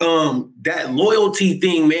 that loyalty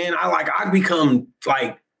thing, man, I become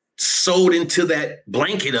like sewed into that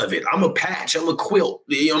blanket of it. I'm a patch. I'm a quilt.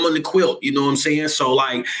 I'm on the quilt. You know what I'm saying? So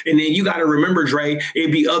like, and then you got to remember, Dre,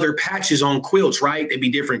 it'd be other patches on quilts, right? They'd be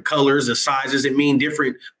different colors and sizes. It mean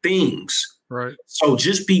different things. Right. So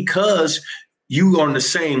just because you on the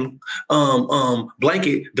same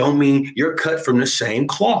blanket don't mean you're cut from the same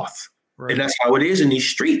cloth. Right. And that's how it is in these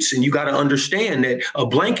streets. And you got to understand that a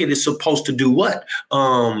blanket is supposed to do what?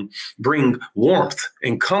 Bring warmth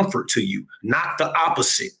and comfort to you, not the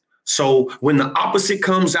opposite. So when the opposite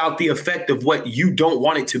comes out, the effect of what you don't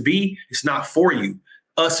want it to be, it's not for you.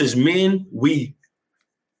 Us as men, we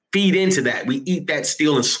feed into that. We eat that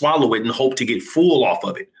still and swallow it and hope to get full off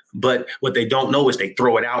of it. But what they don't know is they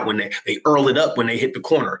throw it out when they earl it up when they hit the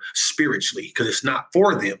corner spiritually, because it's not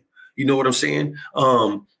for them. You know what I'm saying?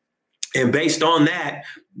 And based on that,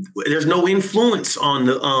 there's no influence on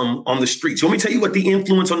the streets. Let me tell you what the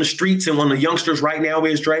influence on the streets and on the youngsters right now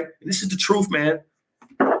is, Dre. And this is the truth, man.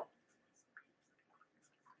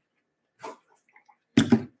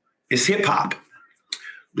 It's hip hop.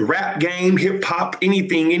 The rap game, hip hop,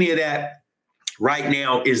 anything, any of that right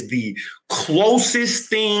now is the closest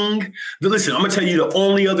thing. Listen, I'm going to tell you the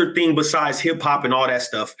only other thing besides hip hop and all that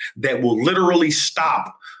stuff that will literally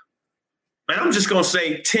stop. And I'm just going to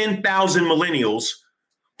say 10,000 millennials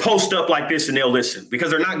post up like this and they'll listen, because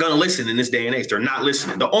they're not going to listen in this day and age. They're not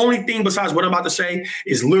listening. The only thing besides what I'm about to say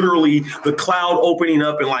is literally the cloud opening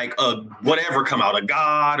up and like whatever come out, a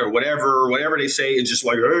God or whatever they say. It's just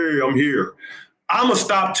like, hey, I'm here. I'm going to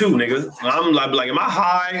stop too, nigga. I'm like, am I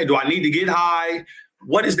high? Do I need to get high?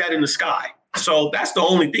 What is that in the sky? So that's the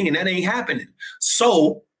only thing, and that ain't happening.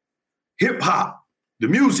 So hip hop, the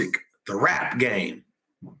music, the rap game.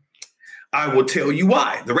 I will tell you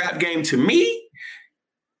why. The rap game to me,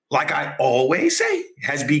 like I always say,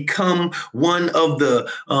 has become one of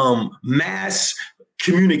the mass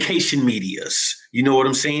communication medias. You know what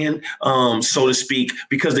I'm saying? So to speak,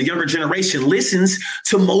 because the younger generation listens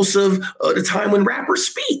to most of the time when rappers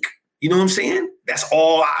speak. You know what I'm saying? That's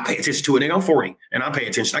all I pay attention to. And I'm 40 and I pay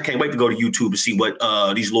attention. I can't wait to go to YouTube to see what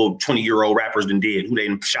these little 20-year-old rappers did, who they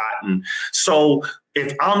shot. And so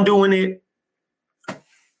if I'm doing it,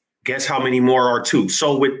 guess how many more are too?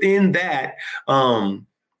 So within that,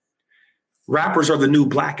 rappers are the new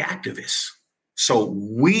Black activists. So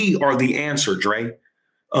we are the answer, Dre.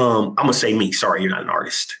 I'm going to say me. Sorry, you're not an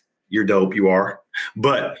artist. You're dope. You are.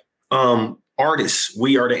 But artists,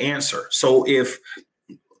 we are the answer. So if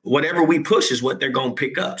whatever we push is what they're going to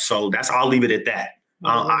pick up. So I'll leave it at that.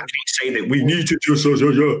 I can't say that we need to just.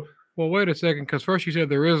 Well, wait a second, because first you said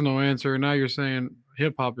there is no answer, and now you're saying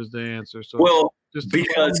hip hop is the answer. So just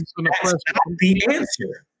because that's not the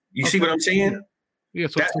answer. You see what I'm saying? Yeah.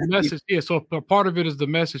 So it's the message. Yeah. So part of it is the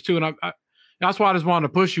message too, and I that's why I just wanted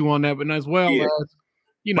to push you on that, but as well as.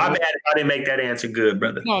 My bad if I didn't make that answer good,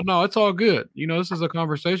 brother. No, it's all good. This is a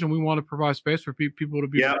conversation. We want to provide space for people to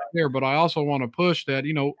be there, but I also want to push that,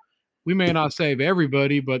 we may not save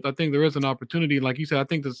everybody, but I think there is an opportunity. Like you said, I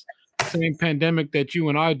think this same pandemic that you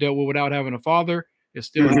and I dealt with without having a father is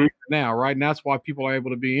still happening now, right? And that's why people are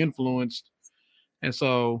able to be influenced. And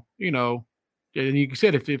so, and you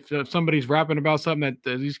said if somebody's rapping about something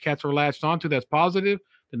that these cats are latched onto that's positive,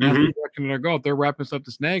 then that's the direction they're going. If they're rapping stuff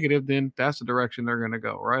that's negative, then that's the direction they're going to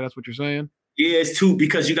go, right? That's what you're saying? Yeah, it's too,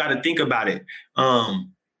 because you got to think about it.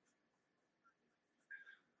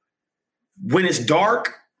 When it's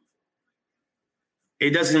dark,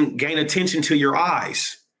 it doesn't gain attention to your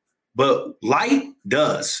eyes, but light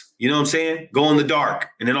does. You know what I'm saying? Go in the dark,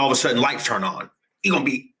 and then all of a sudden lights turn on. You're going to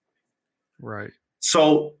be. Right.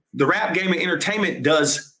 So the rap game and entertainment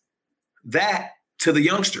does that to the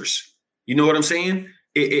youngsters. You know what I'm saying?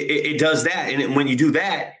 It does that. And when you do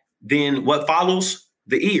that, then what follows?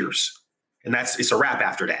 The ears. And it's a rap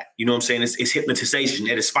after that. You know what I'm saying? It's hypnotization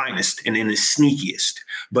at its finest and in its sneakiest.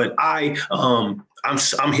 But I'm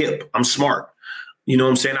hip. I'm smart. You know what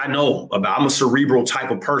I'm saying? I'm a cerebral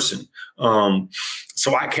type of person.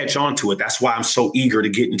 So I catch on to it. That's why I'm so eager to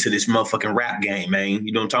get into this motherfucking rap game, man.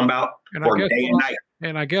 You know what I'm talking about? Day and night.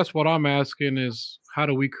 And I guess what I'm asking is, how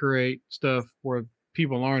do we create stuff where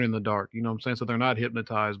people aren't in the dark, you know what I'm saying? So they're not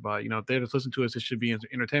hypnotized by, if they just listen to us, it should be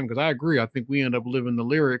entertainment. Because I agree. I think we end up living the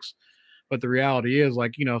lyrics, but the reality is,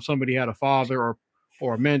 like, if somebody had a father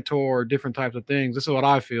or a mentor or different types of things, this is what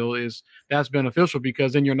I feel is that's beneficial,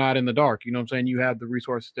 because then you're not in the dark. You know what I'm saying? You have the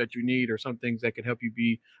resources that you need, or some things that can help you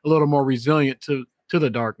be a little more resilient to the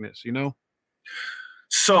darkness,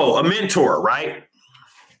 So a mentor, right?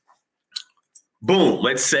 Boom.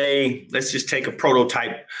 Let's just take a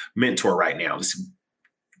prototype mentor right now. This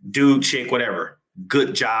dude, chick, whatever.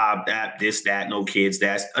 Good job, that, no kids.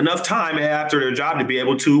 That's enough time after their job to be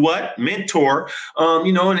able to what? Mentor,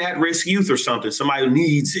 an at-risk youth or something, somebody who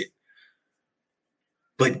needs it.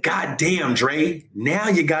 But goddamn, Dre, now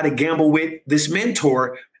you got to gamble with this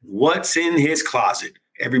mentor. What's in his closet?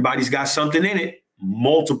 Everybody's got something in it.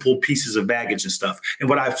 Multiple pieces of baggage and stuff. And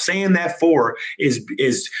what I'm saying that for is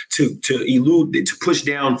to push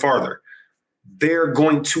down farther. They're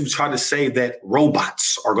going to try to say that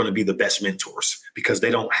robots are going to be the best mentors because they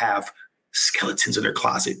don't have skeletons in their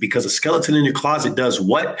closet, because a skeleton in your closet does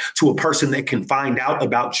what to a person that can find out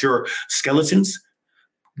about your skeletons?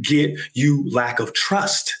 Get you lack of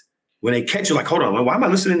trust. When they catch you, like, hold on, why am I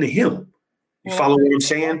listening to him? You Well, follow what I'm I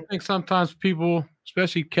saying? think sometimes people,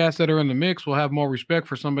 especially cats that are in the mix, will have more respect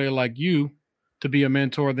for somebody like you to be a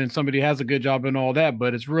mentor than somebody who has a good job and all that.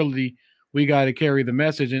 But it's really, we got to carry the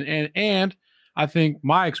message, and I think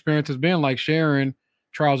my experience has been like sharing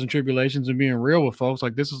trials and tribulations and being real with folks.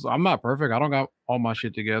 Like, this is, I'm not perfect. I don't got all my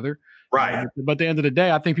shit together. Right. But at the end of the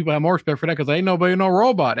day, I think people have more respect for that because ain't nobody no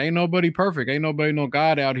robot, ain't nobody perfect, ain't nobody no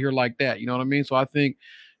God out here like that. You know what I mean? So I think,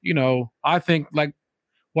 I think like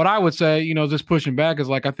what I would say, just pushing back is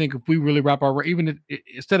like, I think if we really wrap our, even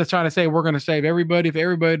instead of trying to say we're going to save everybody, if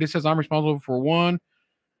everybody that says I'm responsible for one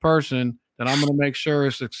person, then I'm going to make sure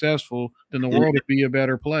it's successful, then the world would be a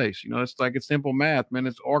better place. It's like, it's simple math, man.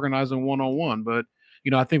 It's organizing one-on-one. But,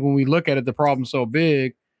 I think when we look at it, the problem's so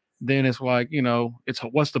big, then it's like, it's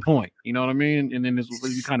what's the point? You know what I mean? And then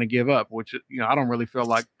you kind of give up, which, I don't really feel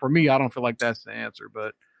like, for me, I don't feel like that's the answer,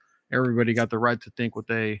 but everybody got the right to think what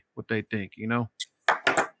they think.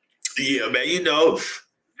 Yeah, man.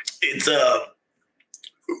 It's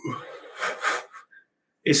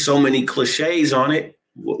it's so many cliches on it.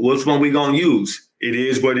 Which one we gonna use? It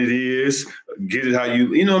is what it is. Get it how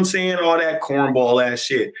you know what I'm saying? All that cornball ass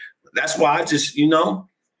shit. That's why I just,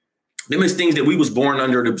 them is things that we was born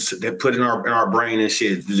under that put in our brain and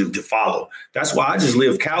shit to follow. That's why I just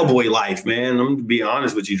live cowboy life, man. I'm gonna be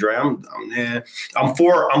honest with you, Dre. I'm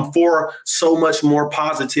for so much more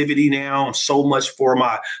positivity now. I'm so much for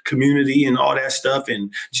my community and all that stuff,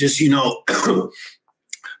 and just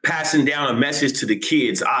passing down a message to the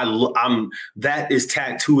kids. I'm that is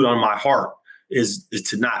tattooed on my heart is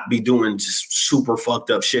to not be doing just super fucked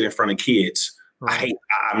up shit in front of kids. Right.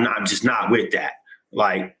 I'm just not with that.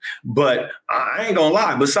 Like, but I ain't gonna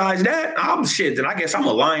lie. Besides that, then I guess I'm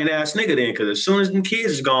a lying ass nigga then, because as soon as the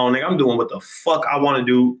kids is gone, nigga, I'm doing what the fuck I want to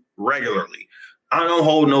do regularly. I don't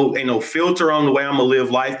hold ain't no filter on the way I'm gonna live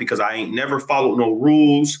life, because I ain't never followed no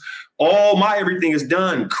rules. All my everything is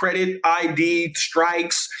done. Credit, ID,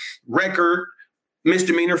 strikes, record,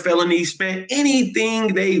 misdemeanor, felony, spent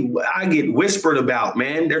anything I get whispered about,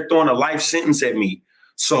 man. They're throwing a life sentence at me.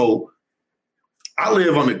 So I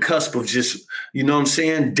live on the cusp of just, you know what I'm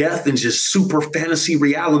saying, death and just super fantasy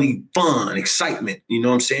reality fun, excitement, you know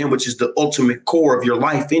what I'm saying, which is the ultimate core of your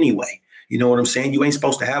life anyway. You know what I'm saying? You ain't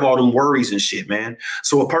supposed to have all them worries and shit, man.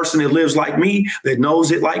 So a person that lives like me, that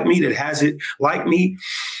knows it like me, that has it like me,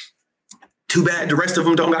 too bad the rest of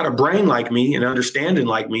them don't got a brain like me and understanding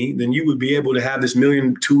like me, then you would be able to have this $1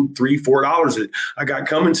 million, $2, $3, $4 that I got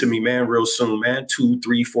coming to me, man, real soon, man. 2,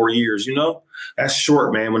 3, 4 years, that's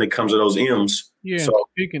short, man, when it comes to those M's. Yeah. So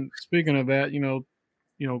speaking of that,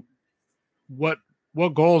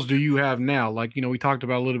 what goals do you have now? Like, we talked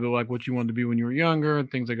about a little bit like what you wanted to be when you were younger and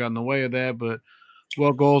things that got in the way of that, but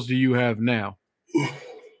what goals do you have now?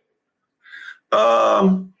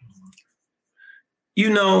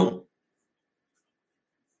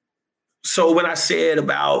 So when I said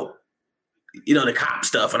about, the cop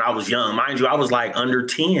stuff when I was young, mind you, I was like under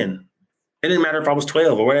 10. It didn't matter if I was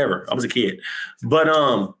 12 or whatever. I was a kid.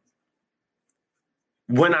 But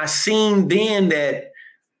when I seen then that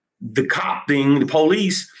the cop thing, the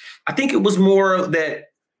police, I think it was more of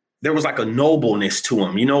that there was like a nobleness to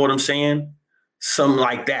them. You know what I'm saying? Something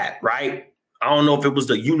like that, right? I don't know if it was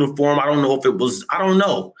the uniform. I don't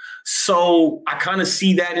know. So I kind of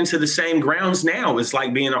see that into the same grounds now. It's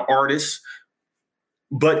like being an artist,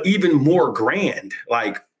 but even more grand.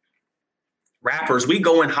 Like rappers, we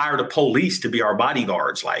go and hire the police to be our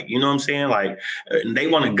bodyguards. Like, you know what I'm saying? Like, they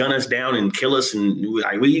want to gun us down and kill us. And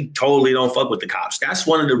we totally don't fuck with the cops. That's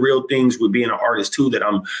one of the real things with being an artist too, that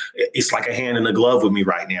it's like a hand in a glove with me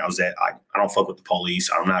right now, is that I don't fuck with the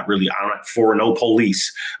police. I'm not for no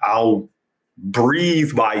police. I'll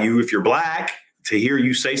breathe by you if you're black to hear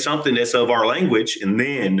you say something that's of our language. And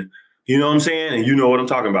then, you know what I'm saying? And you know what I'm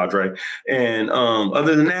talking about, Dre. And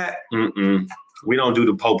other than that, we don't do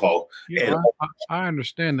the popo. Yeah, I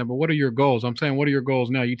understand that, but what are your goals? I'm saying, what are your goals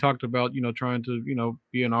now? You talked about, trying to,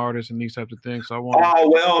 be an artist and these types of things. So I want. Oh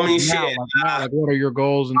well, I mean, now, shit. Like, what are your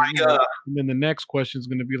goals? And, and then the next question is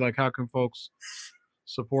going to be like, how can folks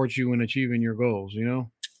support you in achieving your goals?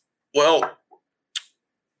 Well,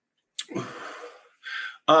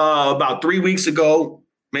 about 3 weeks ago,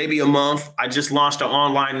 maybe a month, I just launched an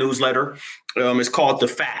online newsletter. It's called The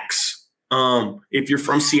Facts. If you're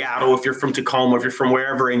from Seattle, if you're from Tacoma, if you're from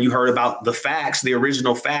wherever, and you heard about The Facts, the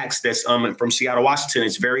original Facts that's from Seattle, Washington,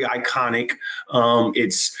 it's very iconic.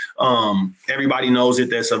 It's everybody knows it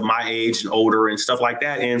that's of my age and older and stuff like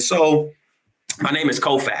that. And so my name is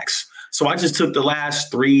Koufax. So I just took the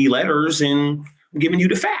last 3 letters and I'm giving you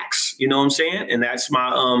the facts. You know what I'm saying? And that's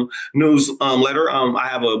my news letter. I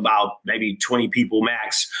have about maybe 20 people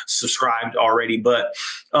max subscribed already, but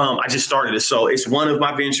I just started it. So it's one of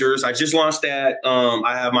my ventures. I just launched that.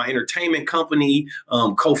 I have my entertainment company,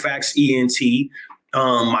 Kofax ENT.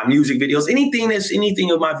 My music videos,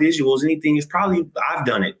 anything of my visuals, anything is probably I've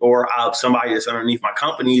done it, or somebody that's underneath my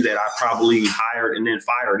company that I probably hired and then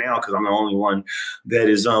fired now because I'm the only one that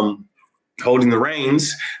is holding the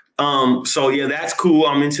reins. So yeah, that's cool.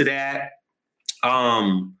 I'm into that.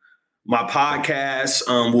 My podcast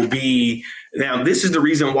will be now. This is the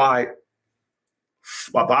reason why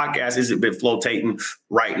my podcast isn't been flotating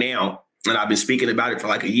right now. And I've been speaking about it for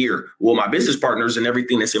like a year. Well, my business partners and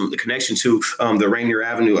everything that's in the connection to the Rainier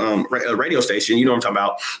Avenue radio station, you know what I'm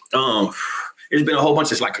talking about. There's been a whole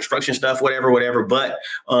bunch of like construction stuff, whatever. But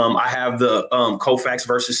I have the Kofax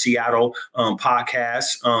versus Seattle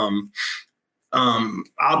podcast.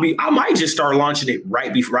 I might just start launching it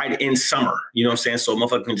right in summer. You know what I'm saying? So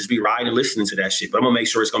motherfucker can just be riding and listening to that shit. But I'm gonna make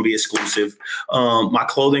sure it's gonna be exclusive. My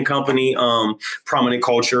clothing company, Prominent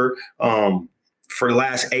Culture, for the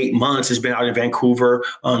last 8 months has been out in Vancouver.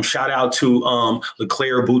 Shout out to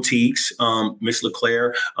LeClaire Boutiques, Miss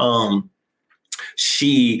LeClaire.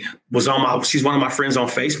 She's one of my friends on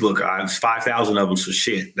Facebook. I have 5,000 of them. So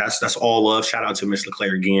shit, that's all love. Shout out to Miss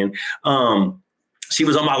LeClaire again. She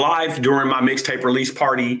was on my live during my mixtape release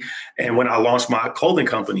party and when I launched my clothing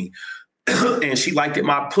company. And she liked it,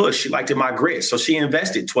 my push. She liked it, my grit. So she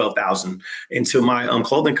invested $12,000 into my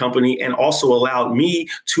clothing company and also allowed me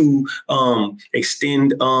to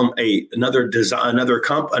extend another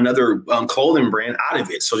clothing brand out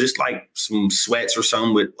of it. So just like some sweats or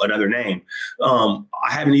something with another name. I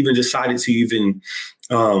haven't even decided to even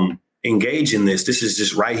engage in this. This is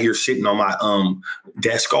just right here sitting on my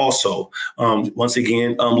desk also. Once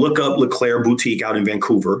again, look up LeClaire Boutique out in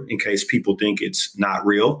Vancouver in case people think it's not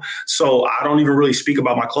real. So I don't even really speak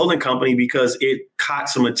about my clothing company because it caught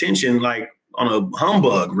some attention like on a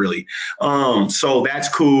humbug, really. So that's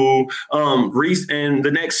cool. And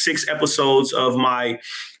the next 6 episodes of my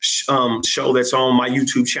show that's on my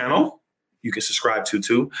YouTube channel, you can subscribe to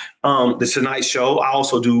too. The Tonight Show. I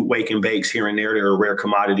also do wake and bakes here and there. There are rare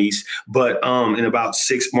commodities. But in about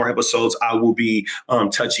 6 more episodes, I will be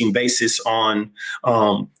touching basis on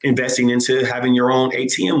investing into having your own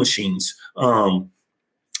ATM machines.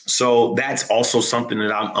 So that's also something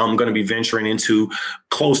that I'm going to be venturing into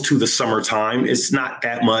close to the summertime. It's not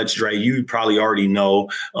that much, Dre. You probably already know.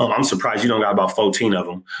 I'm surprised you don't got about 14 of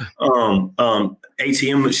them.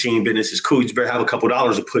 ATM machine business is cool. You just better have a couple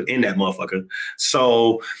dollars to put in that motherfucker.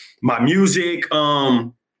 So my music,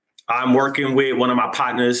 I'm working with one of my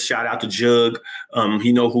partners. Shout out to Jug.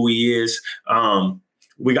 He know who he is.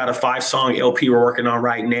 We got a 5-song LP we're working on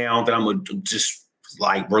right now that I'm going to just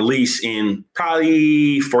like release in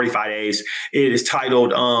probably 45 days. It is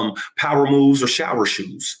titled Power Moves or Shower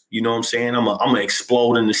Shoes. You know what I'm saying? I'm gonna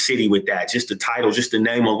explode in the city with that. Just the title, just the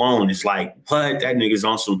name alone is like, what? That nigga's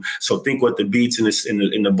on some. So think what the beats in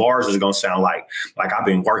the bars is gonna sound like. Like I've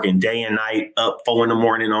been working day and night, up 4 a.m.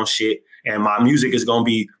 on shit, and my music is gonna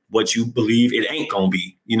be what you believe it ain't gonna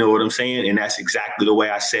be. You know what I'm saying? And that's exactly the way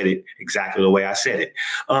I said it.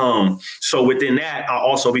 So within that, I'll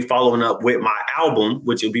also be following up with my album,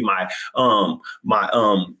 which will be my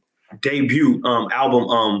debut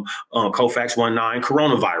album, Kofax 19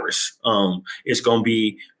 Coronavirus. It's gonna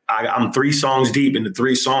be. I'm 3 songs deep, and the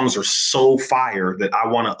 3 songs are so fire that I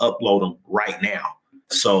want to upload them right now.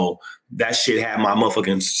 So that shit had my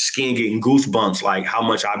motherfucking skin getting goosebumps, like how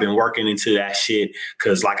much I've been working into that shit.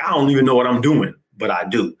 Cause like, I don't even know what I'm doing, but I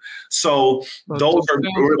do. So those are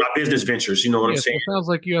my business ventures. You know what I'm saying? So it sounds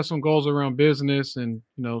like you have some goals around business and,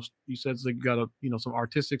 you know, you said like you got some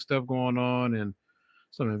artistic stuff going on and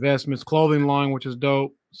some investments, clothing line, which is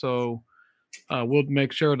dope. So we'll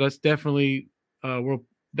make sure that's definitely,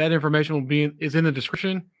 that information is in the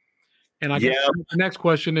description. And I guess the next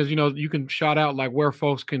question is, you can shout out like where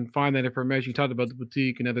folks can find that information. You talked about the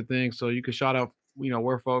boutique and other things. So you can shout out,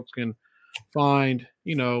 where folks can find,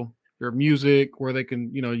 your music, where they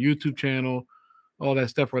can, YouTube channel, all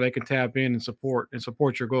that stuff where they can tap in and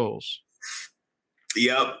support your goals.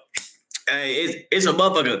 Yep. Hey, it's a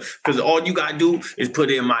motherfucker because all you got to do is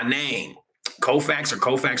put in my name. Kofax or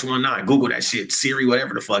Kofax 19. Google that shit, Siri,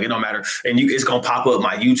 whatever the fuck, it don't matter. And it's gonna pop up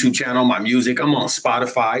my YouTube channel, my music. I'm on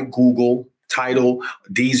Spotify, Google, Tidal,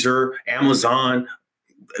 Deezer, Amazon,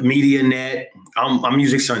 MediaNet. I'm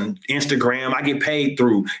music on Instagram. I get paid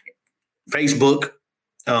through Facebook,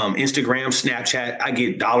 Instagram, Snapchat, I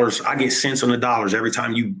get dollars. I get cents on the dollars every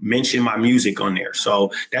time you mention my music on there.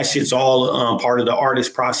 So that shit's all part of the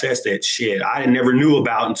artist process that shit I never knew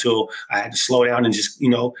about until I had to slow down and just,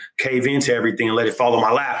 cave into everything and let it fall on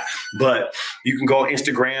my lap. But you can go on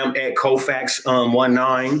Instagram at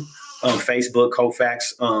Koufax19. Facebook,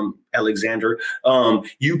 Koufax Alexander.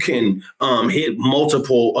 You can hit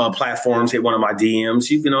multiple platforms, hit one of my DMs.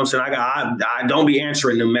 You know what I'm saying? I don't be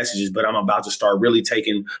answering the messages, but I'm about to start really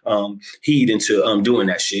taking heed into doing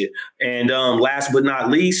that shit. And last but not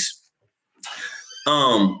least,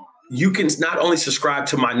 you can not only subscribe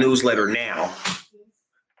to my newsletter now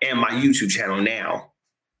and my YouTube channel now,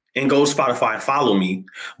 and go to Spotify and follow me.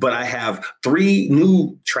 But I have 3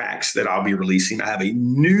 new tracks that I'll be releasing. I have a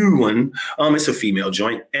new one. It's a female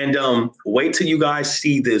joint. And wait till you guys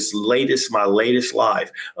see my latest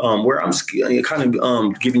live, where I'm kind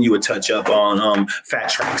of giving you a touch up on Fat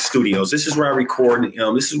Track Studios. This is where I record.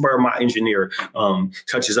 This is where my engineer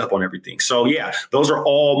touches up on everything. So yeah, those are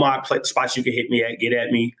all my spots you can hit me at, get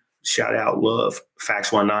at me. Shout out, love,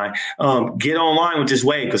 Fax19. Get online with this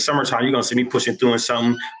wave, because summertime, you're going to see me pushing through in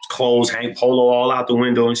something, clothes, hang polo all out the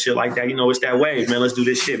window and shit like that. It's that wave, man. Let's do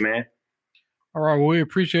this shit, man. All right. Well, we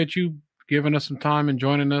appreciate you giving us some time and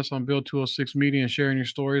joining us on Build 206 Media and sharing your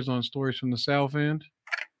stories on Stories from the South End.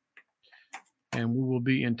 And we will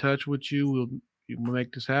be in touch with you. We'll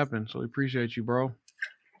make this happen. So we appreciate you, bro.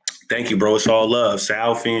 Thank you, bro. It's all love.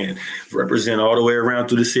 South End. Represent all the way around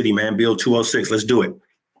through the city, man. Build 206. Let's do it.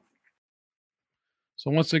 So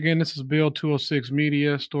once again, this is Build 206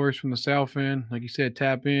 Media, Stories from the South End. Like you said,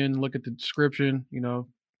 tap in, look at the description,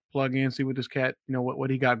 plug in, see what this cat, what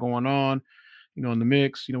he got going on, in the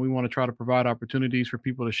mix. We want to try to provide opportunities for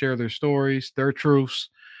people to share their stories, their truths,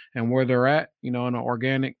 and where they're at, in an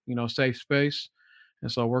organic, safe space.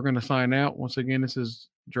 And so we're going to sign out. Once again, this is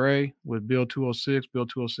Dre with Build 206, Build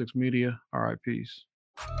 206 Media. All right, peace.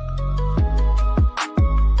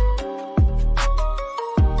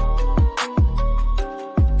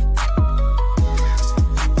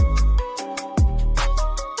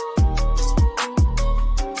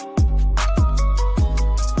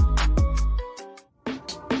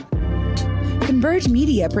 Converge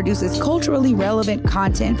Media produces culturally relevant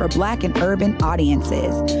content for Black and urban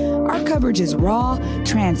audiences. Our coverage is raw,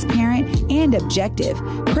 transparent, and objective,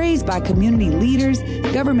 praised by community leaders,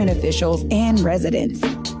 government officials, and residents.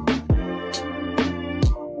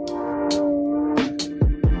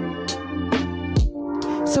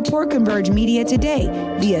 Support Converge Media today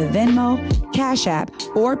via Venmo, Cash App,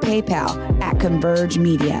 or PayPal at Converge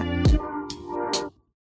Media.